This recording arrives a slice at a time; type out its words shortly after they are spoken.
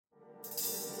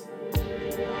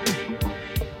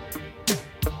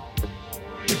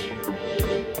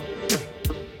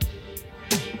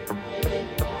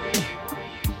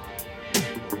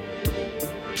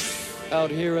Out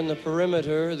here in the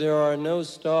perimeter, there are no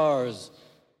stars.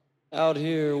 Out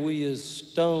here, we is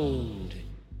stoned,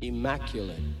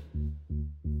 immaculate.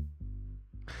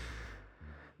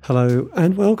 Hello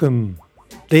and welcome.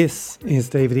 This is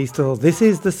David Eastaugh. This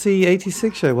is the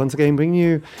C86 show, once again bringing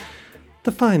you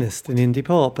the finest in indie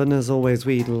pop. And as always,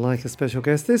 we'd like a special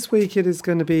guest. This week it is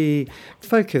going to be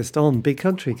focused on Big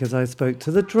Country because I spoke to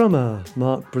the drummer,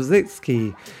 Mark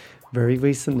Brzezicki, very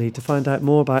recently to find out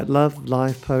more about love,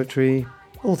 life, poetry,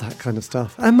 all that kind of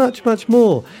stuff, and much, much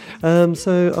more.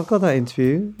 So I've got that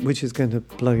interview, which is going to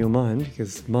blow your mind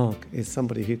because Mark is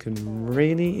somebody who can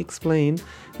really explain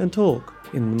and talk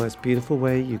in the most beautiful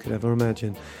way you could ever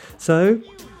imagine. So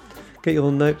get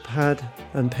your notepad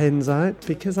and pens out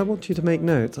because I want you to make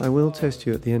notes. I will test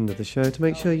you at the end of the show to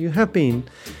make sure you have been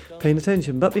paying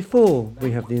attention. But before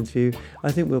we have the interview,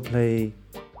 I think we'll play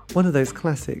one of those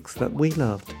classics that we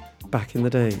loved back in the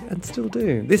day and still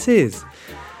do. This is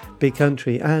Big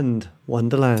Country and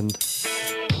Wonderland.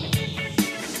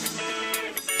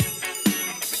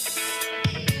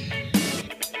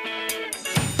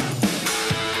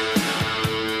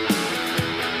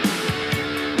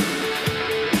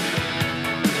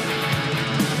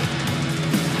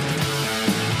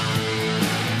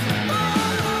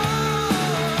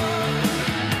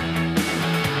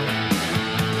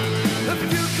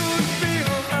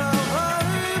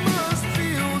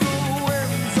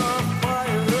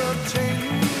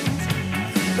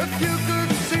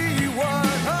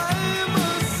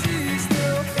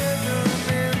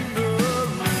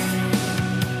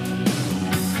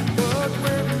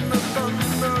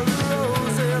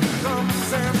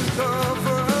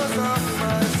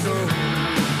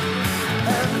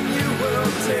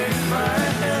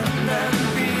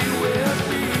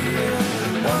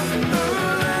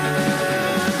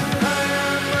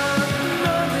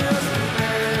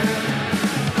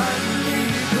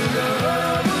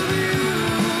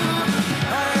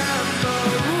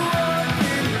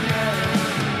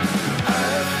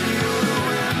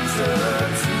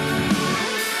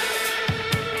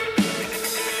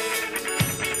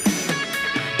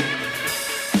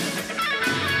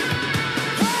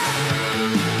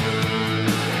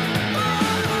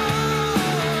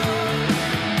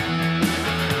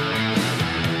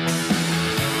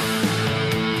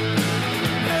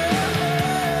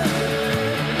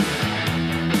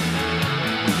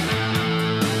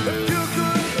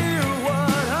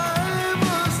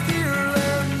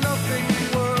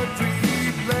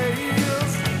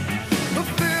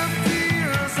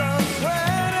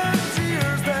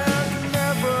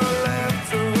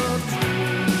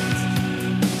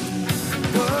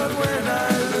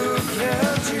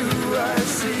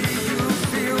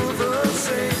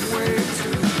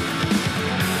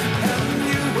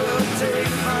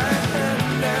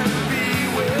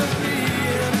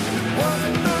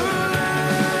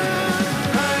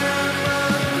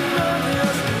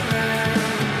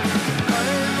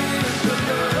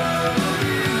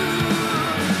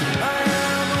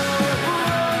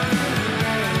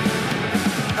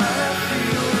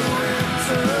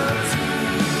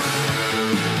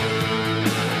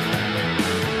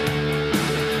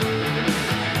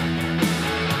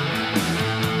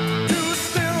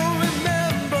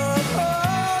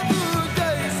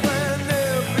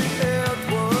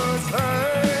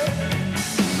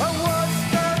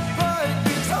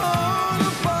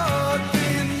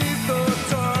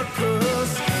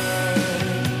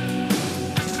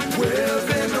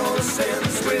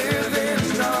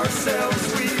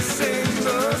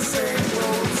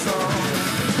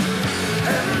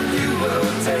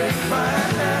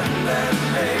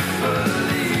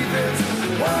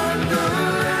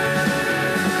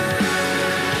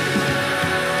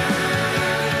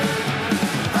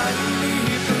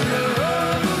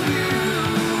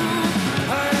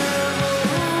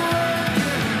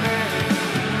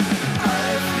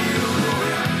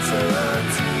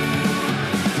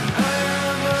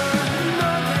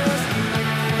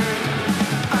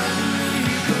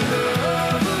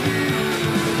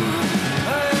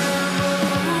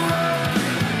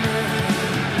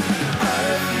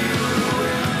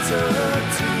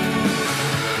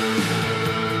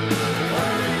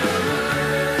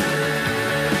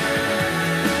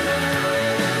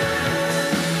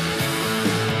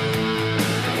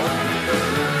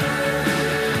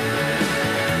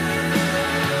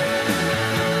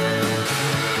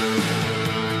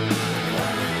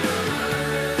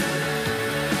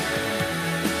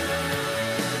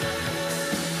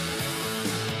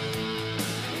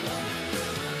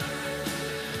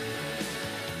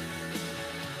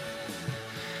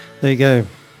 There you go.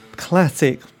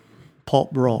 Classic pop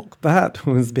rock. That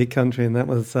was Big Country, and that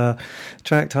was a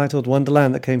track titled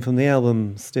Wonderland that came from the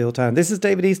album Steel Town. This is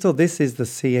David Eastaugh. This is the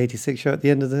C86 show. At the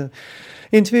end of the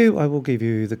interview, I will give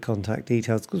you the contact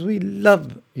details because we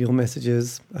love your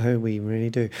messages. Oh, we really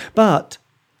do. But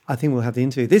I think we'll have the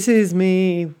interview. This is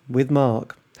me with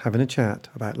Mark having a chat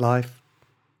about life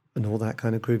and all that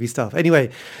kind of groovy stuff.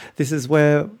 Anyway, this is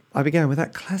where I began with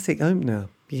that classic opener.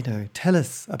 You know, tell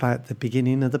us about the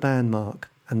beginning of the band, Mark.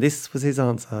 And this was his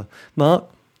answer. Mark,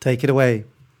 take it away.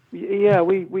 Yeah,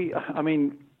 I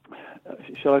mean,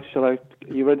 shall I, are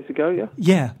you ready to go, yeah?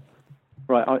 Yeah.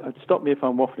 Right, stop me if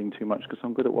I'm waffling too much, because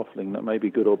I'm good at waffling. That may be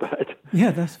good or bad.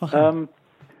 Yeah, that's fine.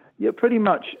 Yeah, pretty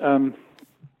much. I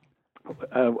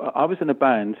was in a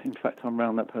band. In fact, I'm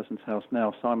around that person's house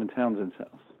now, Simon Townsend's house.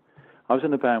 I was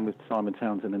in a band with Simon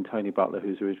Townsend and Tony Butler,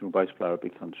 who's the original bass player of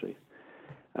Big Country.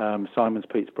 Simon's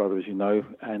Pete's brother, as you know,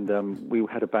 and we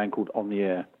had a band called On the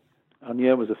Air. On the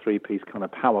Air was a three-piece kind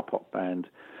of power pop band.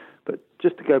 But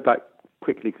just to go back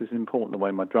quickly, because it's important the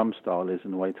way my drum style is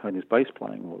and the way Tony's bass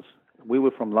playing was. We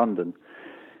were from London,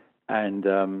 and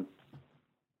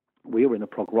we were in a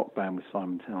prog rock band with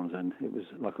Simon Townsend. It was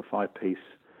like a five-piece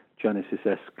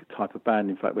Genesis-esque type of band.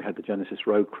 In fact, we had the Genesis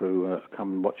Road Crew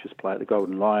come and watch us play at the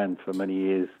Golden Lion for many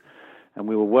years, and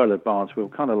we were well advanced. We were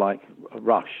kind of like a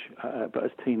Rush, but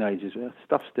as teenagers,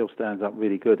 stuff still stands up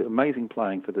really good. Amazing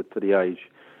playing for the age,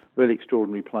 really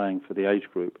extraordinary playing for the age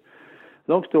group.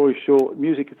 Long story short, the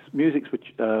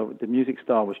music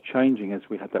style was changing as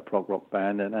we had that prog rock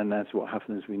band, and that's what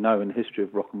happened, as we know in the history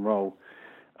of rock and roll.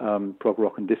 Prog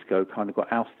rock and disco kind of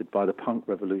got ousted by the punk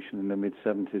revolution in the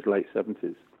mid-'70s, late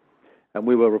 70s. And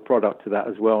we were a product of that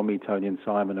as well, me, Tony, and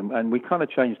Simon. And we kind of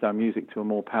changed our music to a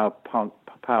more power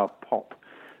pop,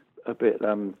 a bit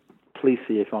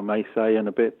Police-y, if I may say, and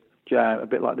a bit jam, a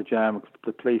bit like the Jam,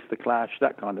 the Police, the Clash,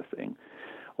 that kind of thing.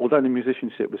 Although the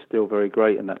musicianship was still very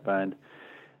great in that band.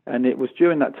 And it was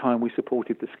during that time we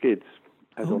supported the Skids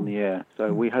as On the Air.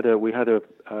 So we had a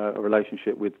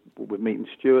relationship with Meat and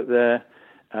Stewart there.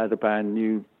 The band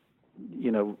knew,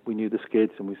 we knew the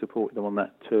Skids and we supported them on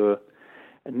that tour.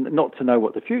 And not to know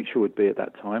what the future would be at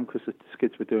that time, because the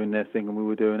Skids were doing their thing and we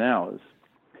were doing ours.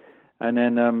 And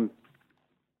then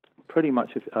pretty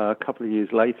much a couple of years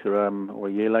later, or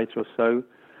a year later or so,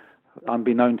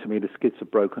 unbeknown to me, the Skids had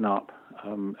broken up.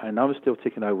 And I was still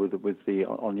ticking over with the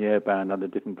On the Air band under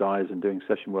different guys and doing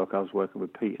session work. I was working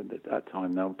with Pete at that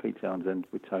time now, Pete Townsend,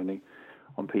 with Tony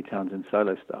on Pete Townsend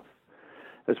solo stuff,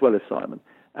 as well as Simon.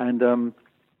 And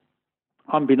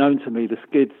unbeknown to me, the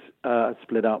Skids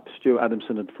split up. Stuart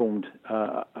Adamson had formed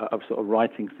a sort of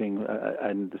writing thing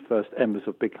and the first embers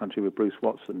of Big Country with Bruce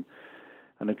Watson.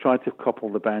 And they tried to couple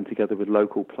the band together with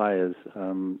local players.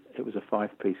 It was a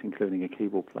five-piece, including a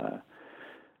keyboard player.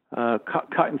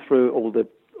 Cutting through all the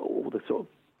sort of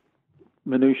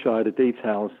minutiae, the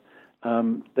details,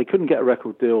 they couldn't get a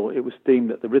record deal. It was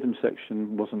deemed that the rhythm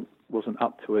section wasn't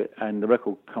up to it, and the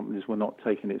record companies were not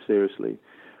taking it seriously.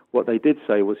 What they did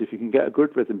say was, if you can get a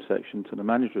good rhythm section to the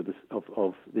manager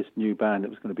of this new band that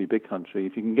was going to be Big Country,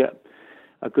 if you can get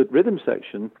a good rhythm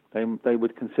section, they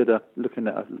would consider looking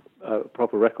at a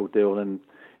proper record deal and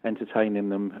entertaining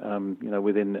them,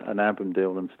 within an album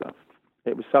deal and stuff.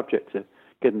 It was subject to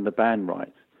getting the band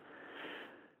right.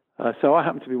 So I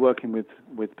happened to be working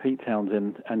with Pete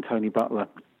Townsend and Tony Butler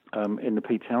in the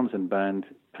Pete Townsend band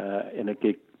in a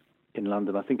gig in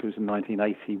London. I think it was in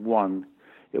 1981.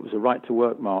 It was a Right to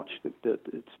Work march that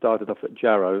started off at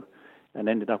Jarrow and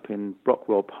ended up in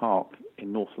Brockwell Park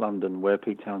in North London, where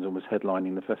Pete Townsend was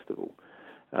headlining the festival,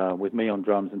 with me on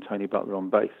drums and Tony Butler on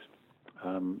bass.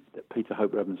 Peter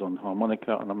Hope Evans on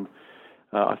harmonica, and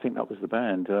I think that was the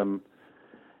band.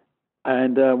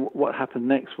 And what happened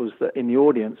next was that in the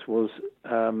audience was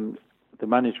the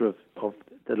manager of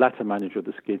the latter manager of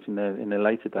the Skids in their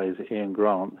later days, Ian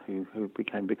Grant, who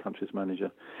became Big Country's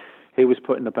manager. He was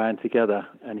putting the band together,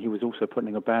 and he was also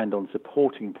putting a band on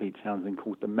supporting Pete Townsend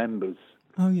called The Members.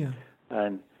 Oh, yeah.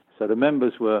 And so The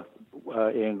Members were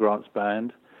Ian Grant's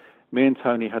band. Me and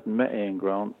Tony hadn't met Ian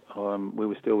Grant. We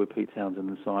were still with Pete Townsend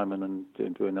and Simon and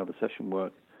doing other session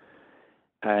work.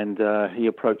 And he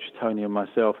approached Tony and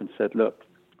myself and said, look,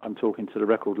 I'm talking to the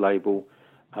record label.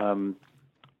 I'm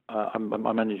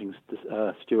managing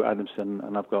Stuart Adamson,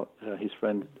 and I've got his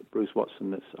friend Bruce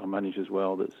Watson that's our manager as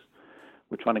well.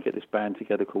 We're trying to get this band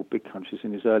together called Big Country.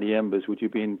 In his early embers, would you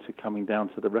be into coming down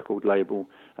to the record label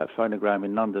at Phonogram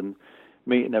in London,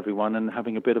 meeting everyone and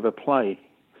having a bit of a play?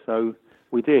 So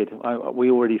we did. We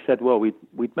already said, well,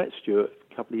 we'd met Stuart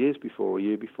a couple of years before, a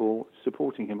year before,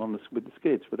 supporting him with the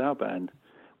Skids, with our band,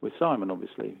 with Simon,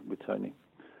 obviously, with Tony.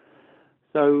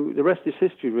 So the rest is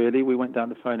history, really. We went down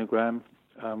to Phonogram.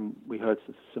 we heard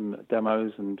some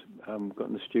demos and got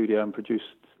in the studio and produced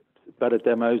better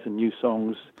demos and new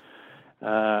songs.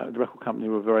 The record company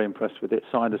were very impressed with it,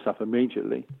 signed us up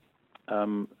immediately,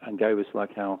 and gave us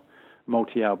like our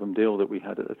multi-album deal that we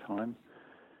had at the time.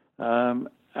 That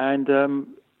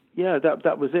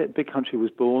was it. Big Country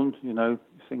was born. You know,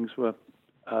 things were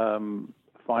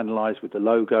finalised with the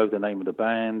logo, the name of the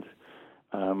band,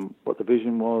 what the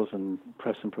vision was, and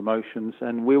press and promotions.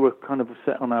 And we were kind of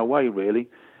set on our way, really.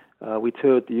 We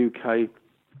toured the UK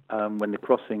when the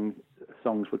Crossing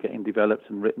songs were getting developed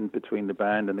and written between the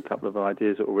band and a couple of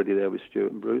ideas that were already there with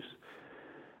Stuart and Bruce.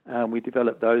 We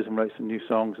developed those and wrote some new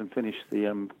songs and finished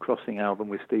the Crossing album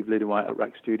with Steve Lillywhite at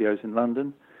Rack Studios in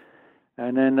London.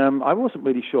 And then I wasn't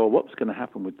really sure what was going to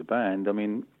happen with the band. I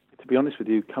mean, to be honest with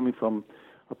you, coming from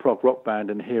a prog rock band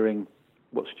and hearing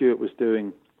what Stuart was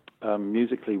doing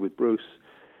musically with Bruce,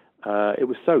 it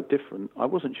was so different. I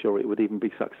wasn't sure it would even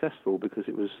be successful because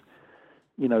it was,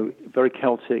 you know, very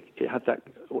Celtic. It had that,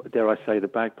 dare I say, the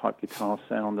bagpipe guitar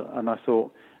sound. And I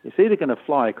thought, it's either going to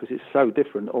fly because it's so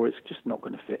different, or it's just not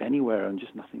going to fit anywhere and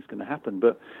just nothing's going to happen.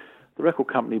 But the record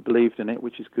company believed in it,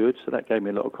 which is good. So that gave me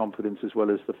a lot of confidence, as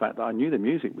well as the fact that I knew the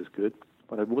music was good,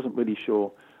 but I wasn't really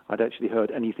sure I'd actually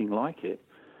heard anything like it.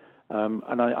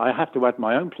 And I have to add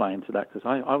my own playing to that, because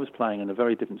I was playing in a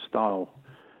very different style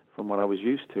from what I was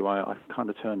used to. I kind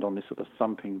of turned on this sort of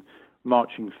thumping,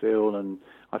 marching feel, and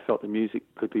I felt the music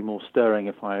could be more stirring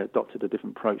if I adopted a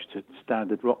different approach to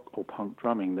standard rock or punk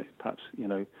drumming that perhaps, you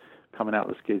know, coming out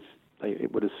of the Skids,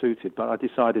 it would have suited. But I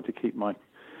decided to keep my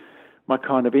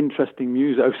kind of interesting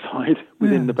muso side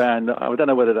within the band. I don't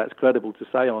know whether that's credible to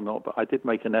say or not, but I did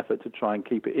make an effort to try and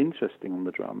keep it interesting on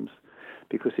the drums,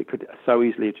 because it could so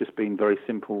easily have just been very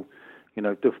simple, you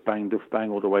know, duff bang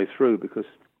all the way through, because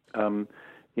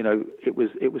you know, it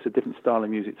was a different style of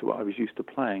music to what I was used to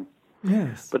playing.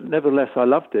 Yes. But nevertheless, I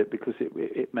loved it because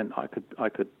it meant I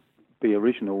could be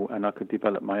original and I could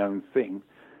develop my own thing.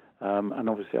 And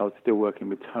obviously, I was still working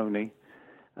with Tony,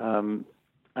 and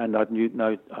I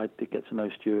did get to know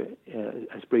Stuart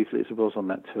as briefly as I was on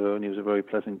that tour, and he was a very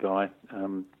pleasant guy,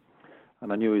 and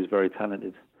I knew he was very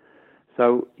talented.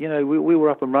 So, you know, we were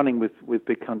up and running with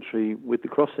Big Country, with the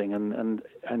Crossing, and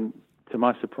to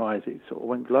my surprise, it sort of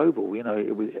went global. You know,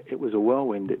 it was a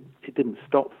whirlwind. It didn't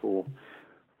stop for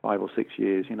 5 or 6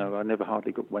 years. You know, I never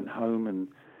hardly went home, and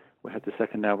we had the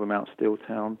second album out, Steel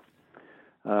Town,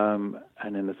 and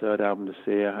then the third album, The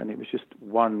Seer, and it was just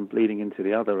one bleeding into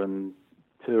the other, and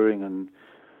touring and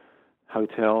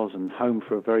hotels and home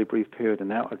for a very brief period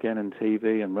and out again, and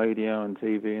TV and radio and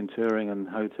TV and touring and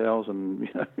hotels, and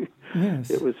you know, yes.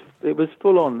 it was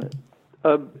full on.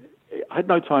 I had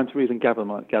no time to even gather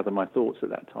my thoughts at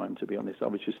that time, to be honest.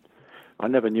 I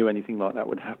never knew anything like that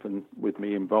would happen with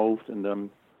me involved, and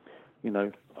you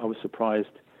know, I was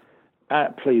surprised,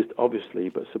 pleased obviously,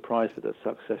 but surprised at the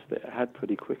success that it had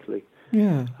pretty quickly.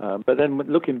 Yeah. But then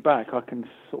looking back, I can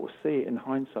sort of see it in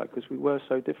hindsight, because we were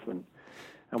so different.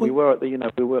 And we were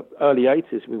we were early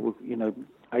 80s. We were, you know,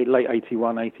 late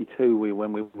 81, 82.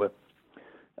 When we were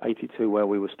 82, where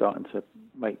we were starting to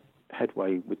make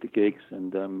headway with the gigs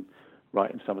and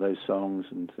writing some of those songs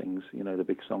and things. You know, the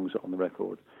big songs on the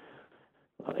record.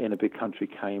 In a Big Country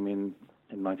came in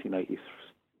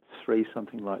 1983,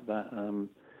 something like that.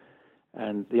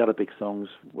 And the other big songs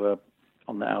were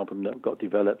on the album that got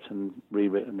developed and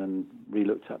rewritten and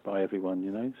re-looked at by everyone.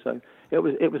 You know, so it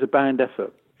was a band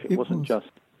effort. It wasn't just.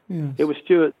 Yes. It was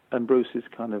Stuart and Bruce's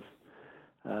kind of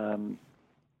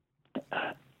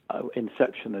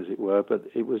inception, as it were. But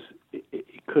it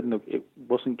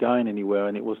wasn't going anywhere,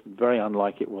 and it was very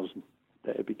unlike it was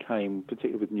that it became,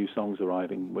 particularly with new songs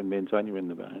arriving when me and Tony were in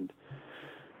the band.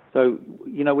 So,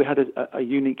 you know, we had a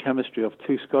unique chemistry of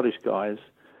two Scottish guys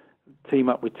team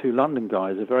up with two London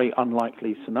guys, a very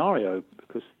unlikely scenario,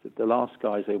 because the last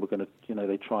guys they were going to, you know,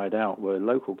 they tried out were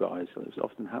local guys. So it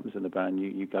often happens in a band,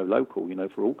 you go local, you know,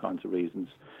 for all kinds of reasons.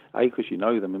 A, because you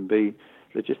know them, and B,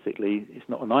 logistically, it's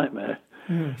not a nightmare.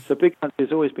 Yes. So Big Country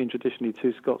has always been traditionally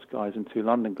two Scots guys and two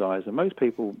London guys, and most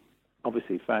people,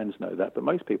 obviously fans know that, but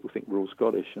most people think we're all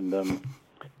Scottish, and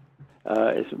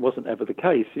it wasn't ever the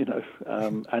case, you know.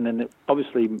 And then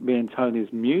obviously me and Tony's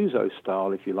muso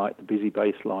style, if you like, the busy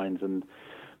bass lines and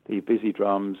the busy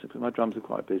drums, because my drums are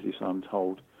quite busy, so I'm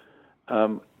told,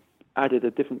 added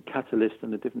a different catalyst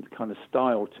and a different kind of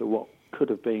style to what could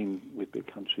have been with Big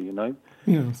Country, you know.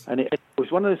 Yes. And it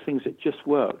was one of those things that just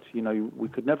worked. You know, we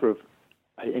could never have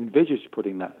envisaged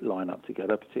putting that lineup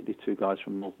together, particularly two guys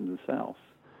from North and the South.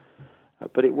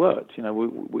 But it worked. You know,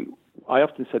 I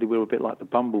often said we were a bit like the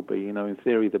bumblebee. You know, in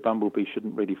theory, the bumblebee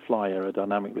shouldn't really fly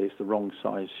aerodynamically. It's the wrong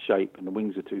size shape, and the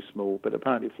wings are too small. But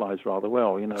apparently, it flies rather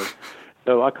well. You know,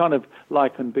 so I kind of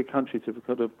liken Big Country to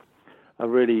kind of a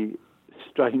really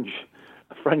strange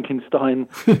Frankenstein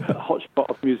hotspot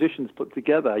of musicians put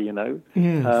together. You know,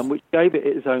 yes. Which gave it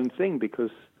its own thing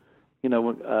because, you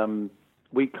know,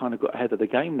 we kind of got ahead of the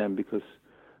game then because.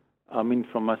 I mean,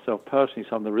 from myself personally,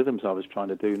 some of the rhythms I was trying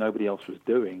to do, nobody else was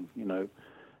doing, you know.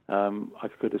 I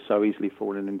could have so easily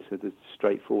fallen into the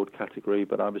straightforward category,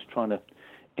 but I was trying to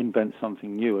invent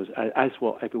something new as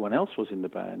what everyone else was in the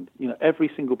band. You know, every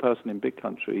single person in Big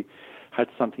Country had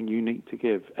something unique to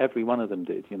give. Every one of them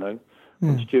did, you know.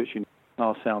 From Stuart's unique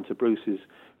guitar sound to Bruce's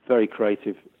very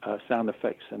creative sound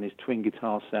effects and his twin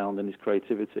guitar sound and his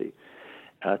creativity,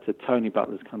 to Tony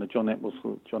Butler's kind of John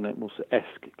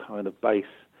Entwistle-esque kind of bass,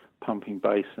 pumping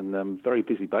bass and very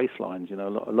busy bass lines. You know,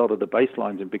 a lot of the bass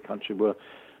lines in Big Country were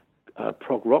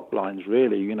prog rock lines,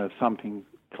 really. You know, thumping,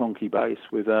 clunky bass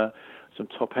with some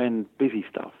top end busy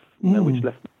stuff. You know,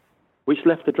 which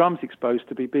left the drums exposed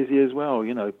to be busy as well.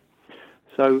 You know,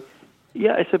 so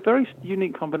yeah, it's a very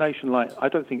unique combination. Like I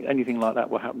don't think anything like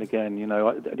that will happen again. You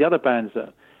know, the other bands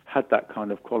that had that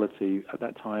kind of quality at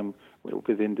that time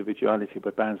with individuality,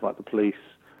 but bands like the Police.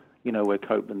 You know, where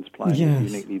Copeland's playing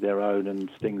was uniquely their own and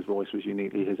Sting's voice was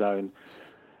uniquely his own.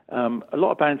 A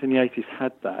lot of bands in the 80s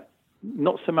had that.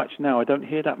 Not so much now. I don't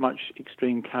hear that much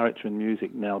extreme character in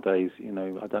music nowadays. You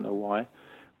know, I don't know why,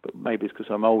 but maybe it's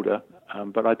because I'm older,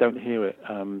 but I don't hear it.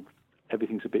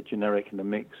 Everything's a bit generic in the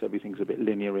mix. Everything's a bit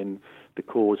linear in the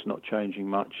chords, not changing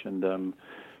much. And,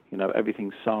 you know,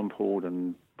 everything's sampled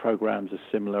and programs are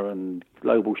similar and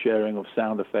global sharing of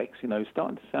sound effects, you know,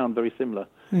 starting to sound very similar.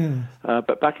 Yeah.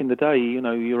 But back in the day, you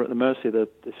know, you're at the mercy of this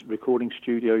recording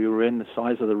studio you were in. The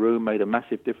size of the room made a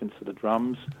massive difference to the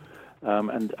drums,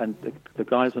 and the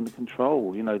guys under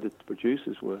control. You know, the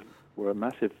producers were a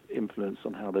massive influence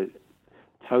on how they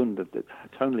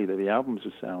tonally the albums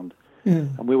would sound. Yeah.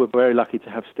 And we were very lucky to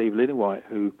have Steve Lillywhite,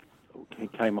 who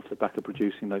came off the back of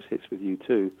producing those hits with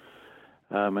U2.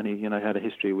 And he, you know, had a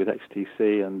history with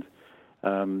XTC and,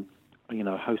 you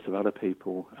know, a host of other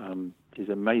people. He's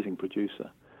an amazing producer.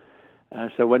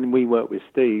 So when we worked with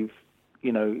Steve,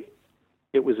 you know,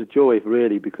 it was a joy,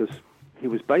 really, because he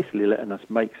was basically letting us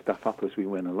make stuff up as we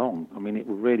went along. I mean, it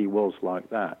really was like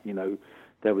that. You know,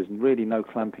 there was really no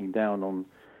clamping down on,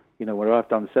 you know, where I've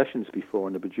done sessions before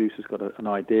and the producer's got an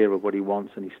idea of what he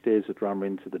wants and he steers the drummer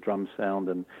into the drum sound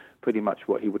and pretty much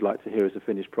what he would like to hear as a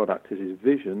finished product is his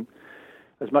vision.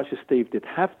 As much as Steve did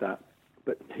have that,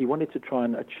 but he wanted to try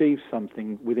and achieve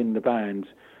something within the band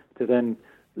to then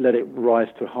let it rise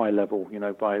to a high level, you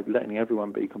know, by letting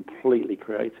everyone be completely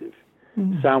creative,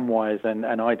 sound-wise and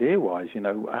idea-wise. You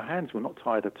know, our hands were not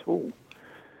tied at all.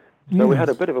 So we had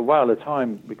a bit of a whale of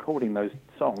time recording those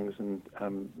songs and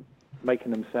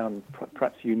making them sound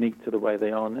perhaps unique to the way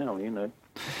they are now, you know.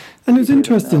 And it was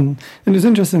interesting. And it was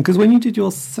interesting because when you did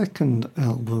your second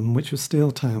album, which was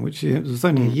Steel Town, which was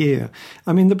only a year,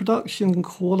 I mean, the production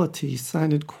quality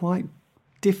sounded quite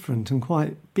different and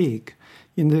quite big.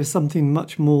 You know, there's something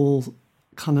much more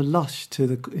kind of lush to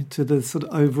the sort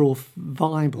of overall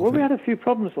vibe. Well, we had a few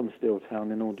problems on Steel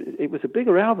Town. It was a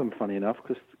bigger album, funny enough,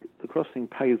 because The Crossing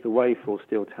paved the way for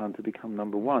Steel Town to become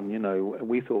number one. You know,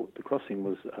 we thought The Crossing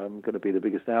was going to be the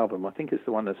biggest album. I think it's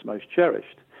the one that's most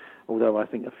cherished, although I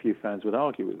think a few fans would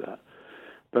argue with that.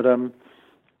 But,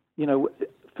 you know,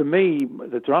 for me,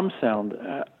 the drum sound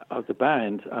of the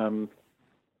band,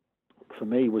 for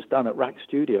me, was done at Rack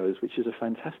Studios, which is a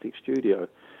fantastic studio.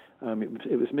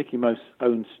 It was Mickey Most's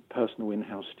own personal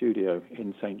in-house studio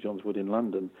in St. John's Wood in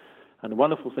London. And the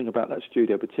wonderful thing about that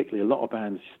studio, particularly, a lot of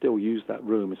bands still use that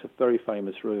room. It's a very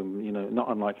famous room, you know, not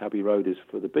unlike Abbey Road is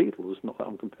for the Beatles, not that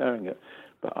I'm comparing it,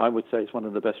 but I would say it's one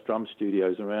of the best drum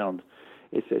studios around.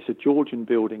 It's a Georgian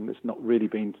building that's not really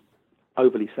been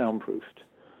overly soundproofed.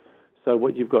 So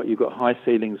what you've got high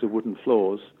ceilings of wooden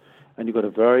floors, and you've got a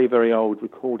very, very old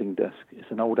recording desk.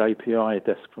 It's an old API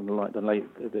desk from the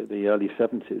early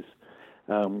 70s,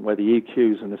 where the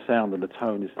EQs and the sound and the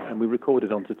tone is, and we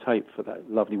recorded onto tape for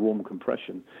that lovely warm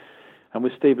compression. And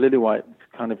with Steve Lillywhite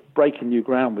kind of breaking new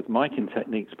ground with miking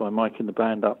techniques by miking the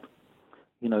band up,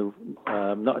 you know,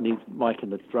 not only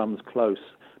miking the drums close,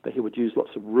 but he would use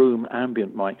lots of room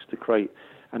ambient mics to create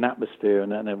an atmosphere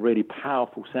and a really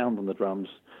powerful sound on the drums.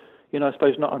 You know, I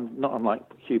suppose not unlike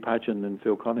Hugh Padgham and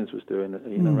Phil Collins was doing,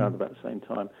 you know, around about the same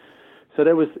time. So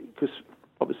there was, because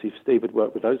obviously Steve had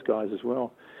worked with those guys as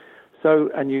well. So,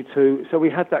 and U2, so we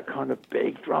had that kind of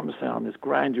big drum sound, this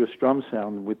grandiose drum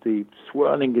sound with the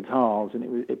swirling guitars,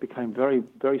 and it became very,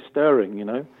 very stirring, you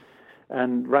know.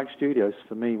 And Rack Studios,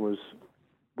 for me, was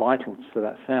vital to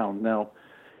that sound. Now,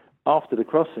 after the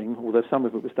crossing, although some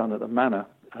of it was done at the Manor,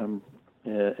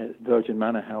 at Virgin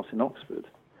Manor House in Oxford,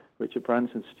 Richard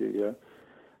Branson's studio,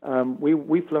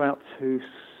 we flew out to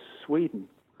Sweden,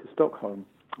 to Stockholm,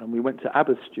 and we went to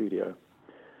ABBA's studio,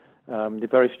 the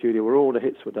very studio where all the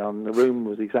hits were done. The room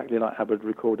was exactly like ABBA had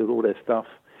recorded all their stuff.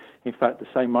 In fact, the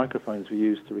same microphones were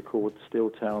used to record Steel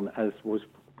Town as was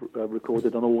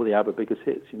recorded on all the ABBA biggest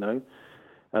hits, you know.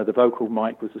 The vocal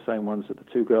mic was the same ones that the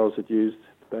two girls had used,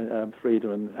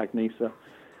 Frida and Agnesa.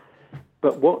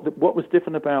 But what was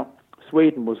different about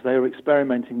Sweden was they were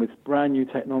experimenting with brand new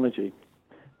technology,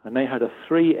 and they had a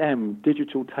 3M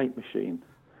digital tape machine.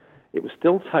 It was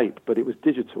still tape, but it was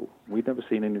digital. We'd never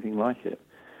seen anything like it.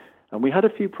 And we had a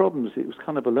few problems. It was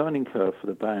kind of a learning curve for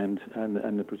the band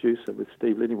and the producer with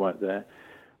Steve Lillywhite there.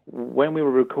 When we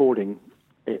were recording,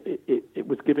 it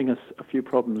was giving us a few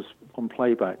problems on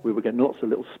playback. We were getting lots of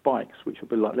little spikes, which would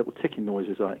be like little ticking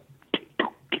noises, like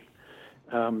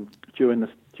during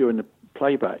the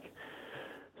playback.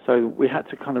 So we had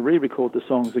to kind of re-record the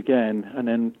songs again and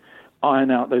then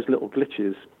iron out those little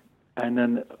glitches. And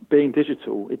then being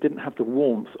digital, it didn't have the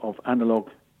warmth of analog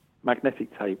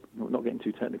magnetic tape. We're not getting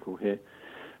too technical here.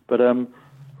 But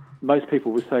most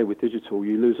people would say with digital,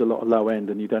 you lose a lot of low end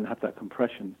and you don't have that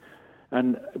compression.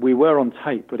 And we were on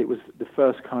tape, but it was the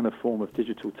first kind of form of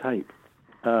digital tape.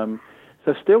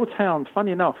 So Steel Town,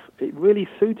 funny enough, it really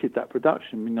suited that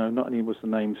production. You know, not only was the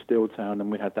name Steel Town,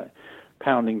 and we had that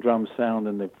pounding drum sound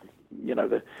and the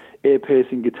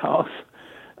ear-piercing guitars,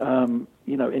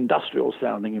 industrial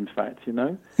sounding, in fact, you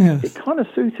know. Yes. It kind of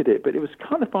suited it, but it was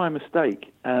kind of by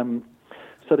mistake.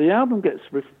 So the album gets,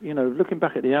 looking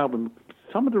back at the album,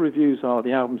 some of the reviews are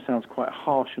the album sounds quite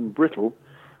harsh and brittle,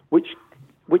 which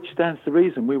stands to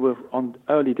reason we were on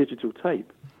early digital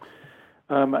tape.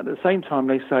 At the same time,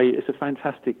 they say it's a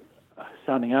fantastic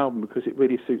sounding album because it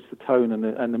really suits the tone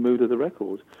and the mood of the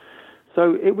record.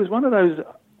 So it was one of those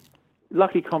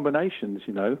lucky combinations,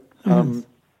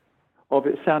 of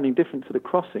it sounding different to the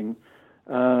crossing,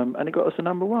 and it got us a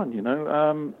number one.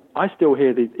 I still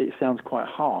hear that it sounds quite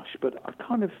harsh, but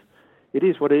it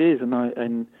is what it is,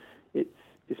 and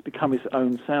it's become its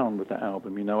own sound with that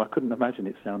album. I couldn't imagine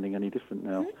it sounding any different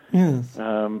now. Yes.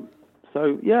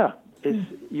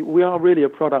 We are really a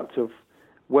product of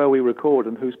where we record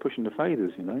and who's pushing the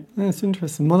faders, That's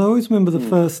interesting. Well, I always remember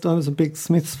I was a big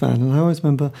Smiths fan, and I always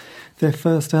remember their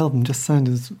first album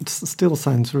still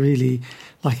sounds really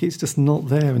like it's just not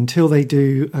there until they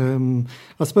do,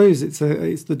 I suppose it's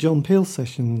the John Peel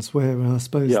sessions where I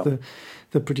suppose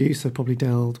the producer, probably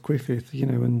Dale Griffith,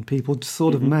 and people just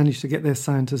sort of managed to get their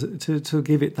sound to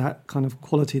give it that kind of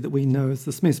quality that we know as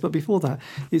the Smiths. But before that,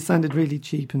 it sounded really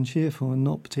cheap and cheerful and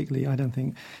not particularly, I don't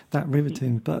think, that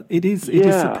riveting. But it is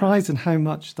surprising how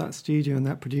much that studio and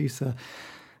that producer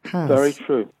has. Very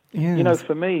true. Yes.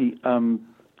 For me,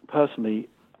 personally,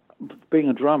 being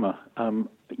a drummer,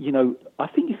 I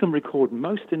think you can record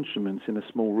most instruments in a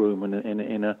small room and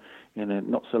in a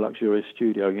not so luxurious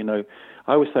studio.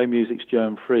 I always say music's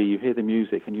germ-free. You hear the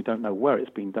music and you don't know where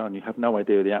it's been done. You have no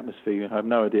idea of the atmosphere. You have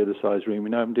no idea of the size room.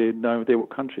 You have no idea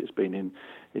what country it's been in.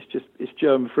 It's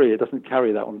germ-free. It doesn't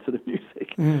carry that onto the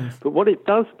music. Yes. But what it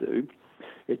does do,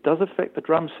 it does affect the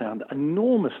drum sound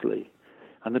enormously.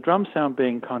 And the drum sound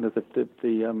being kind of the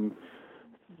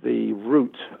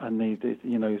root and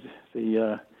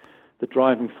the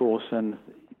driving force and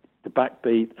the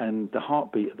backbeat and the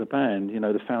heartbeat of the band,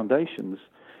 the foundations.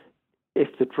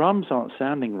 If the drums aren't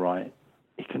sounding right,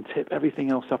 it can tip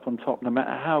everything else up on top, no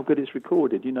matter how good it's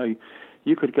recorded.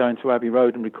 You could go into Abbey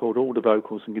Road and record all the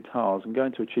vocals and guitars and go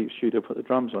into a cheap studio, put the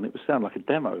drums on, it would sound like a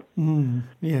demo.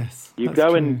 Yes. You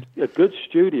go in a good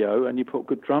studio and you put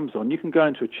good drums on. You can go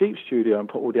into a cheap studio and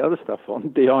put all the other stuff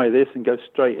on, DI this and go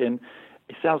straight in.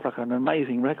 It sounds like an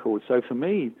amazing record. So for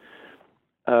me,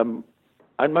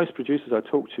 and most producers I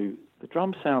talk to, the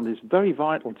drum sound is very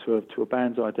vital to a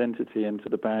band's identity and to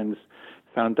the band's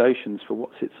foundations for what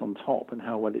sits on top and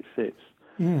how well it sits.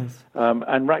 Yes.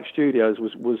 And Rack Studios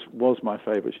was my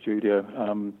favourite studio.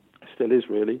 Still is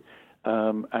really.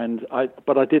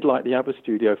 But I did like the ABBA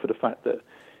studio for the fact that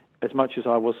as much as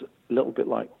I was a little bit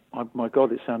like, oh my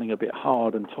God, it's sounding a bit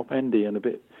hard and top-endy and a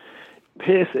bit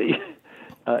piercy.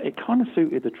 It kind of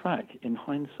suited the track in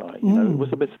hindsight. It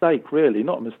was a mistake, really.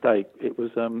 Not a mistake. It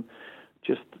was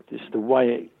just the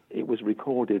way it was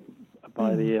recorded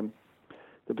by the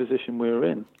position we were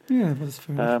in. Yeah, that's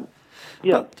fair.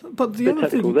 But the other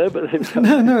thing there, but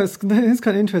no, it's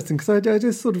kind of interesting because I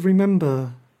just sort of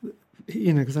remember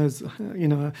because I was,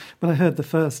 when I heard the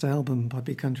first album by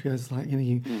Big Country, I was like,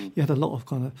 you had a lot of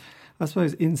kind of, I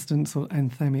suppose, instant sort of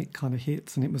anthemic kind of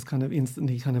hits, and it was kind of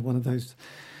instantly kind of one of those,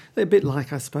 they're a bit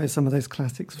like, I suppose, some of those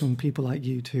classics from people like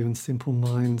U2 and Simple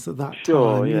Minds at that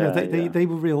time. They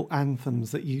were real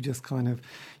anthems that you just kind of,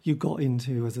 you got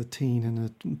into as a teen and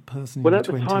a person in your 20s.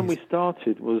 Well, at the time we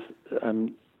started was,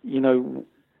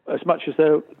 as much as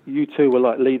U2 were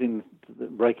like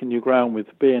breaking new ground with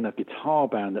being a guitar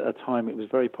band, at a time it was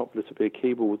very popular to be a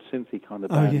keyboard synthy kind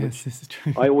of band. Oh, yes, this is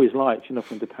true. I always liked,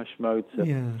 from Depeche Mode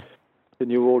to the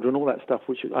New Order and all that stuff,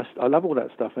 which I love all that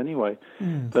stuff anyway.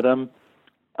 Yes. But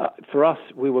for us,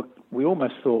 we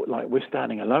almost thought like we're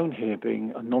standing alone here,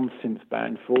 being a non-synth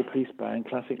band, 4-piece band,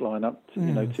 classic lineup,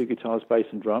 2 guitars, bass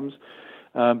and drums.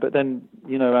 But then,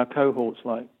 our cohorts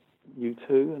like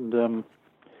U2 and,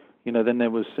 then there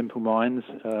was Simple Minds,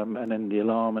 and then The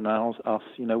Alarm and us.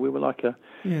 We were like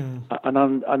an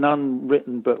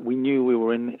unwritten, but we knew we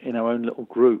were in our own little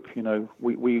group.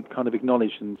 We kind of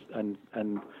acknowledged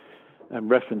and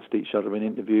referenced each other in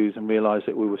interviews and realised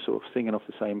that we were sort of singing off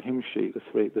the same hymn sheet.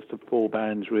 The 4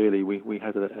 bands really. We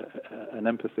had an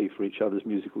empathy for each other's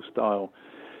musical style,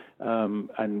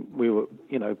 and we were,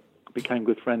 became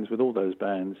good friends with all those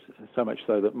bands. So much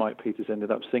so that Mike Peters ended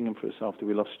up singing for us after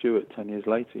we lost Stuart 10 years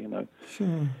later.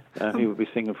 Sure. He would be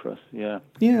singing for us. Yeah.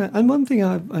 Yeah, and one thing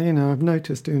I've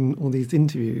noticed in all these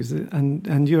interviews,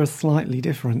 and you're slightly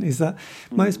different, is that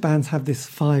most bands have this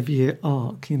 5-year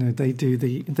arc.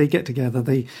 They get together,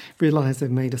 they realise they've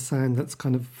made a sound that's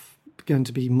kind of going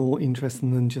to be more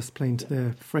interesting than just playing to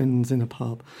their friends in a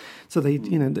pub. So they,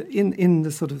 in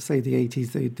the sort of, say, the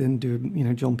 80s, they'd then do,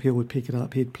 John Peel would pick it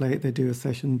up, he'd play it, they'd do a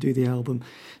session, do the album,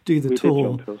 do the tour. We did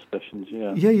John Peel sessions,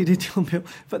 yeah. Yeah, you did John Peel.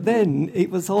 But then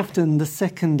it was often the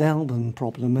second album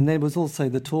problem, and there was also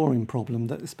the touring problem,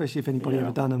 that especially if anybody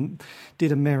ever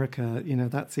did America,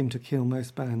 that seemed to kill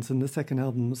most bands, and the second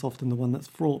album was often the one that's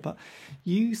fraught. But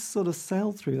you sort of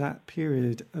sailed through that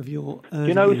period of your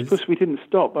early years. It's because we didn't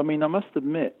stop. I mean, I must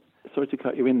admit, sorry to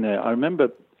cut you in there, I remember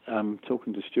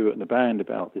talking to Stuart and the band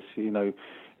about this.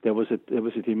 There was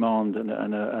a demand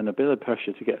and a bit of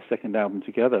pressure to get a second album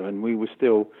together, and we were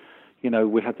still,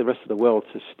 we had the rest of the world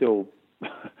to still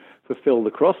fulfill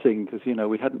the crossing, because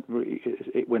we hadn't really,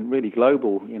 it went really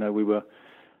global. We were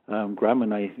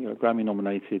Grammy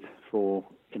nominated for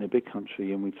In a Big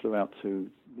Country, and we flew out to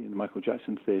the Michael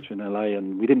Jackson Theatre in LA,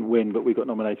 and we didn't win, but we got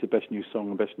nominated Best New Song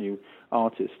and Best New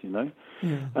Artist,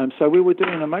 Yeah. So we were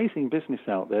doing amazing business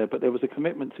out there, but there was a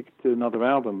commitment to do another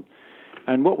album.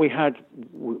 And what we had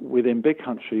within Big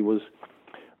Country was,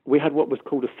 we had what was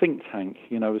called a think tank.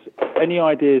 Any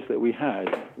ideas that we had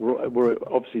were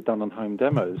obviously done on home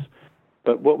demos,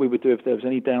 but what we would do if there was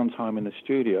any downtime in the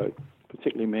studio,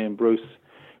 particularly me and Bruce,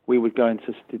 we would go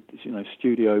into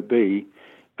Studio B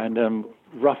and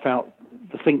rough out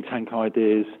the think tank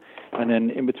ideas, and then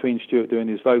in between Stuart doing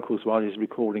his vocals while he's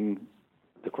recording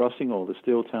The Crossing or the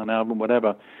Steeltown album,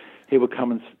 whatever, he would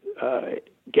come and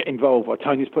get involved while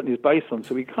Tony's putting his bass on.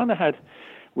 So we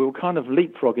were kind of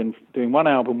leapfrogging, doing one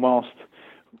album whilst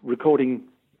recording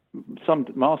some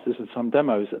masters and some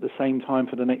demos at the same time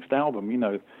for the next album,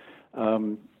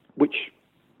 which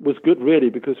was good really,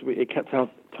 because it kept our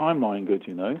timeline good,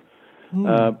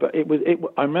 But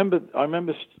I remember,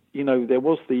 there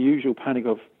was the usual panic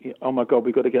of, oh my God,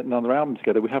 we've got to get another album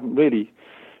together. We haven't really,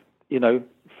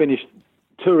 finished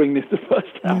touring the first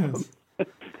album.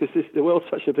 Because the world's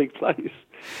such a big place.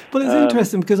 But it's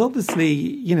interesting because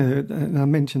obviously, and I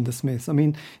mentioned the Smiths. I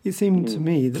mean, it seemed to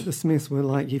me that the Smiths were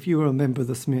like, if you were a member of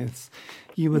the Smiths,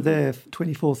 you were there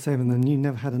 24/7 and you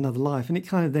never had another life. And it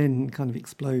then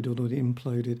exploded or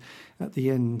imploded at the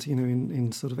end,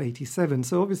 in sort of 87.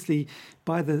 So obviously,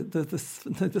 by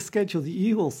the schedule that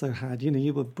you also had,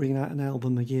 you were bringing out an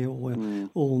album a year, or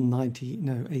all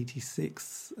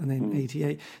 86 and then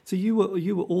 88. So you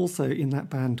were also in that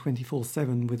band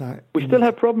 24/7 without. We still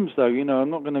had problems though. I'm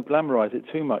not going to glamorise it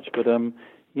too much, but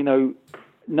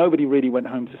nobody really went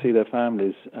home to see their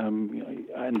families,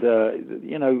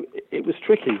 it was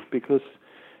tricky because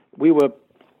we were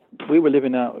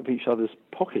living out of each other's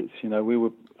pockets.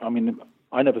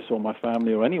 I never saw my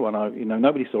family or anyone.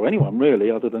 Nobody saw anyone really,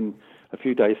 other than a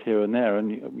few days here and there.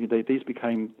 And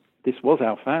this was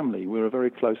our family. We were a very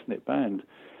close knit band,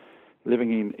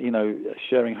 living in,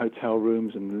 sharing hotel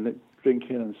rooms and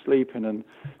drinking and sleeping and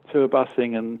tour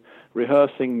busing and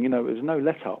rehearsing. There was no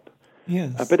let up.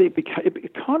 Yes. But it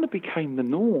kind of became the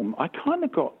norm. I kind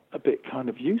of got a bit kind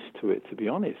of used to it, to be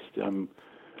honest.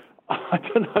 I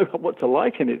don't know what to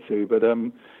liken it to, but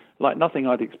like nothing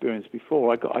I'd experienced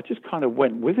before. I just kind of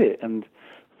went with it and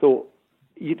thought,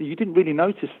 you didn't really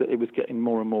notice that it was getting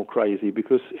more and more crazy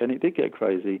and it did get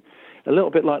crazy. A little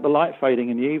bit like the light fading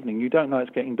in the evening. You don't know it's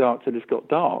getting dark till it's got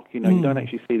dark. You don't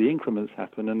actually see the increments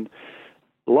happen. And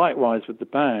likewise with the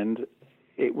band,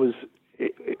 it was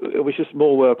just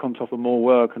more work on top of more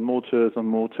work and more tours on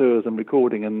more tours and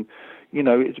recording, and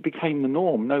it became the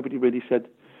norm. Nobody really said.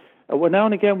 Well, now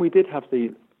and again we did have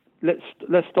the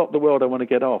let's stop the world. I want to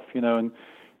get off.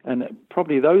 And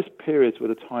probably those periods were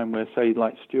the time where, say,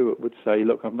 like Stuart would say,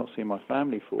 look, I've not seen my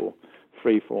family for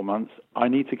 3-4 months. I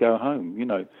need to go home.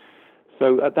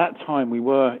 So at that time we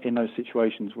were in those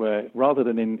situations where rather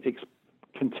than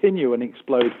continue and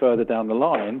explode further down the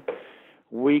line,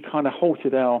 we kind of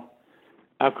halted our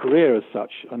career as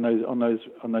such on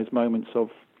those moments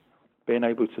of being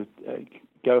able to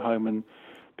go home and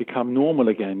become normal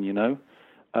again,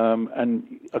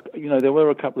 there were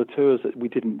a couple of tours that we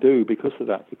didn't do because of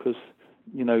that, because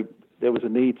there was a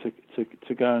need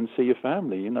to go and see your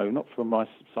family, not from my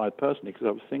side personally because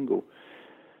I was single,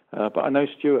 but I know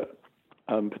Stuart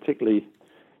particularly,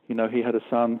 he had a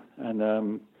son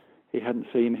and he hadn't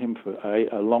seen him for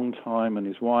a long time, and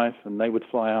his wife, and they would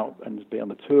fly out and be on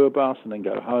the tour bus and then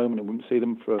go home, and we wouldn't see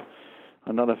them for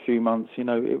another few months.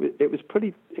 It was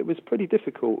pretty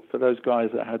difficult for those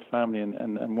guys that had family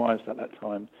and wives at that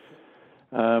time.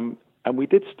 And we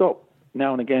did stop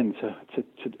now and again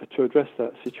to address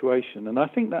that situation, and I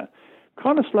think that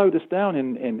kind of slowed us down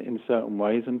in certain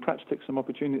ways, and perhaps took some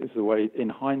opportunities away in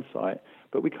hindsight.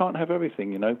 But we can't have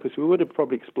everything, because we would have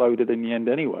probably exploded in the end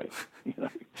anyway.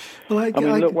 Well,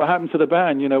 look what happened to the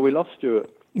band. We lost Stuart.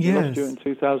 Yes. We lost Stuart in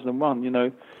 2001.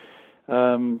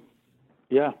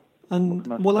 Yeah. And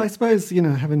I suppose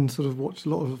having sort of watched a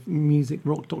lot of music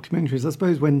rock documentaries, I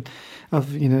suppose when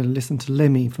I've listened to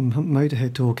Lemmy from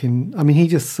Motorhead talking, I mean he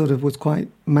just sort of was quite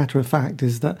matter of fact.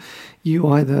 Is that you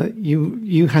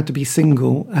had to be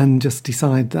single and just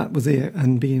decide that was it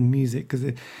and be in music, because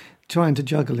trying to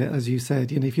juggle it, as you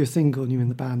said, if you're single and you're in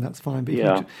the band, that's fine. But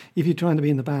if you're trying to be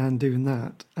in the band doing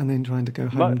that and then trying to go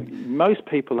home, most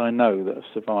people I know that have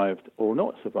survived or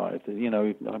not survived, I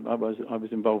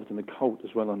was involved in the Cult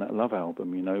as well on that Love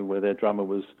album, where their drummer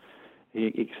was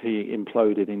he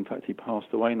imploded. In fact, he passed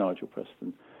away, Nigel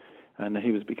Preston, and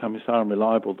he was becoming so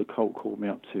unreliable. The Cult called me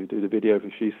up to do the video for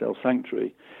She Sells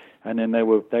Sanctuary, and then they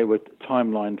were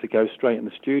timelined to go straight in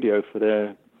the studio for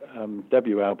their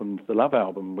debut album, the Love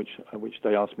album, which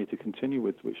they asked me to continue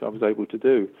with, which I was able to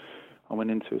do. I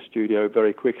went into a studio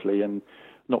very quickly and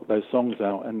knocked those songs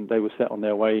out, and they were set on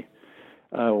their way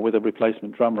with a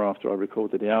replacement drummer after I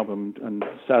recorded the album, and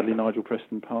sadly Nigel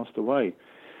Preston passed away.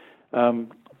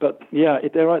 But yeah,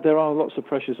 there are lots of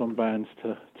pressures on bands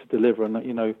to deliver, and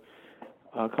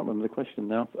I can't remember the question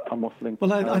now, but I'm waffling.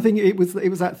 Well, I think it was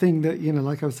that thing that,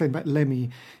 like I was saying about Lemmy,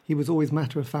 he was always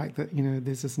matter of fact that,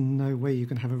 there's just no way you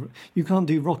can you can't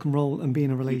do rock and roll and be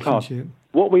in a relationship.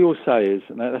 What we all say is,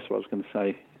 and that's what I was going to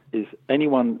say, is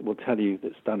anyone will tell you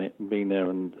that's done it and been there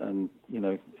and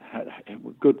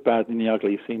good, bad and the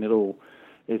ugly, seen it all,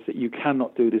 is that you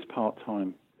cannot do this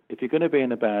part-time. If you're going to be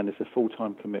in a band, it's a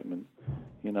full-time commitment,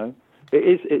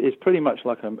 It is pretty much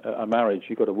like a marriage.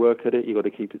 You've got to work at it. You've got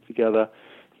to keep it together.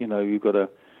 You've got to,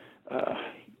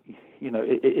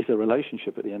 it is a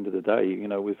relationship at the end of the day,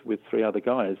 with three other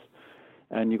guys,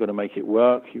 and you've got to make it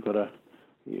work. You've got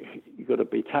to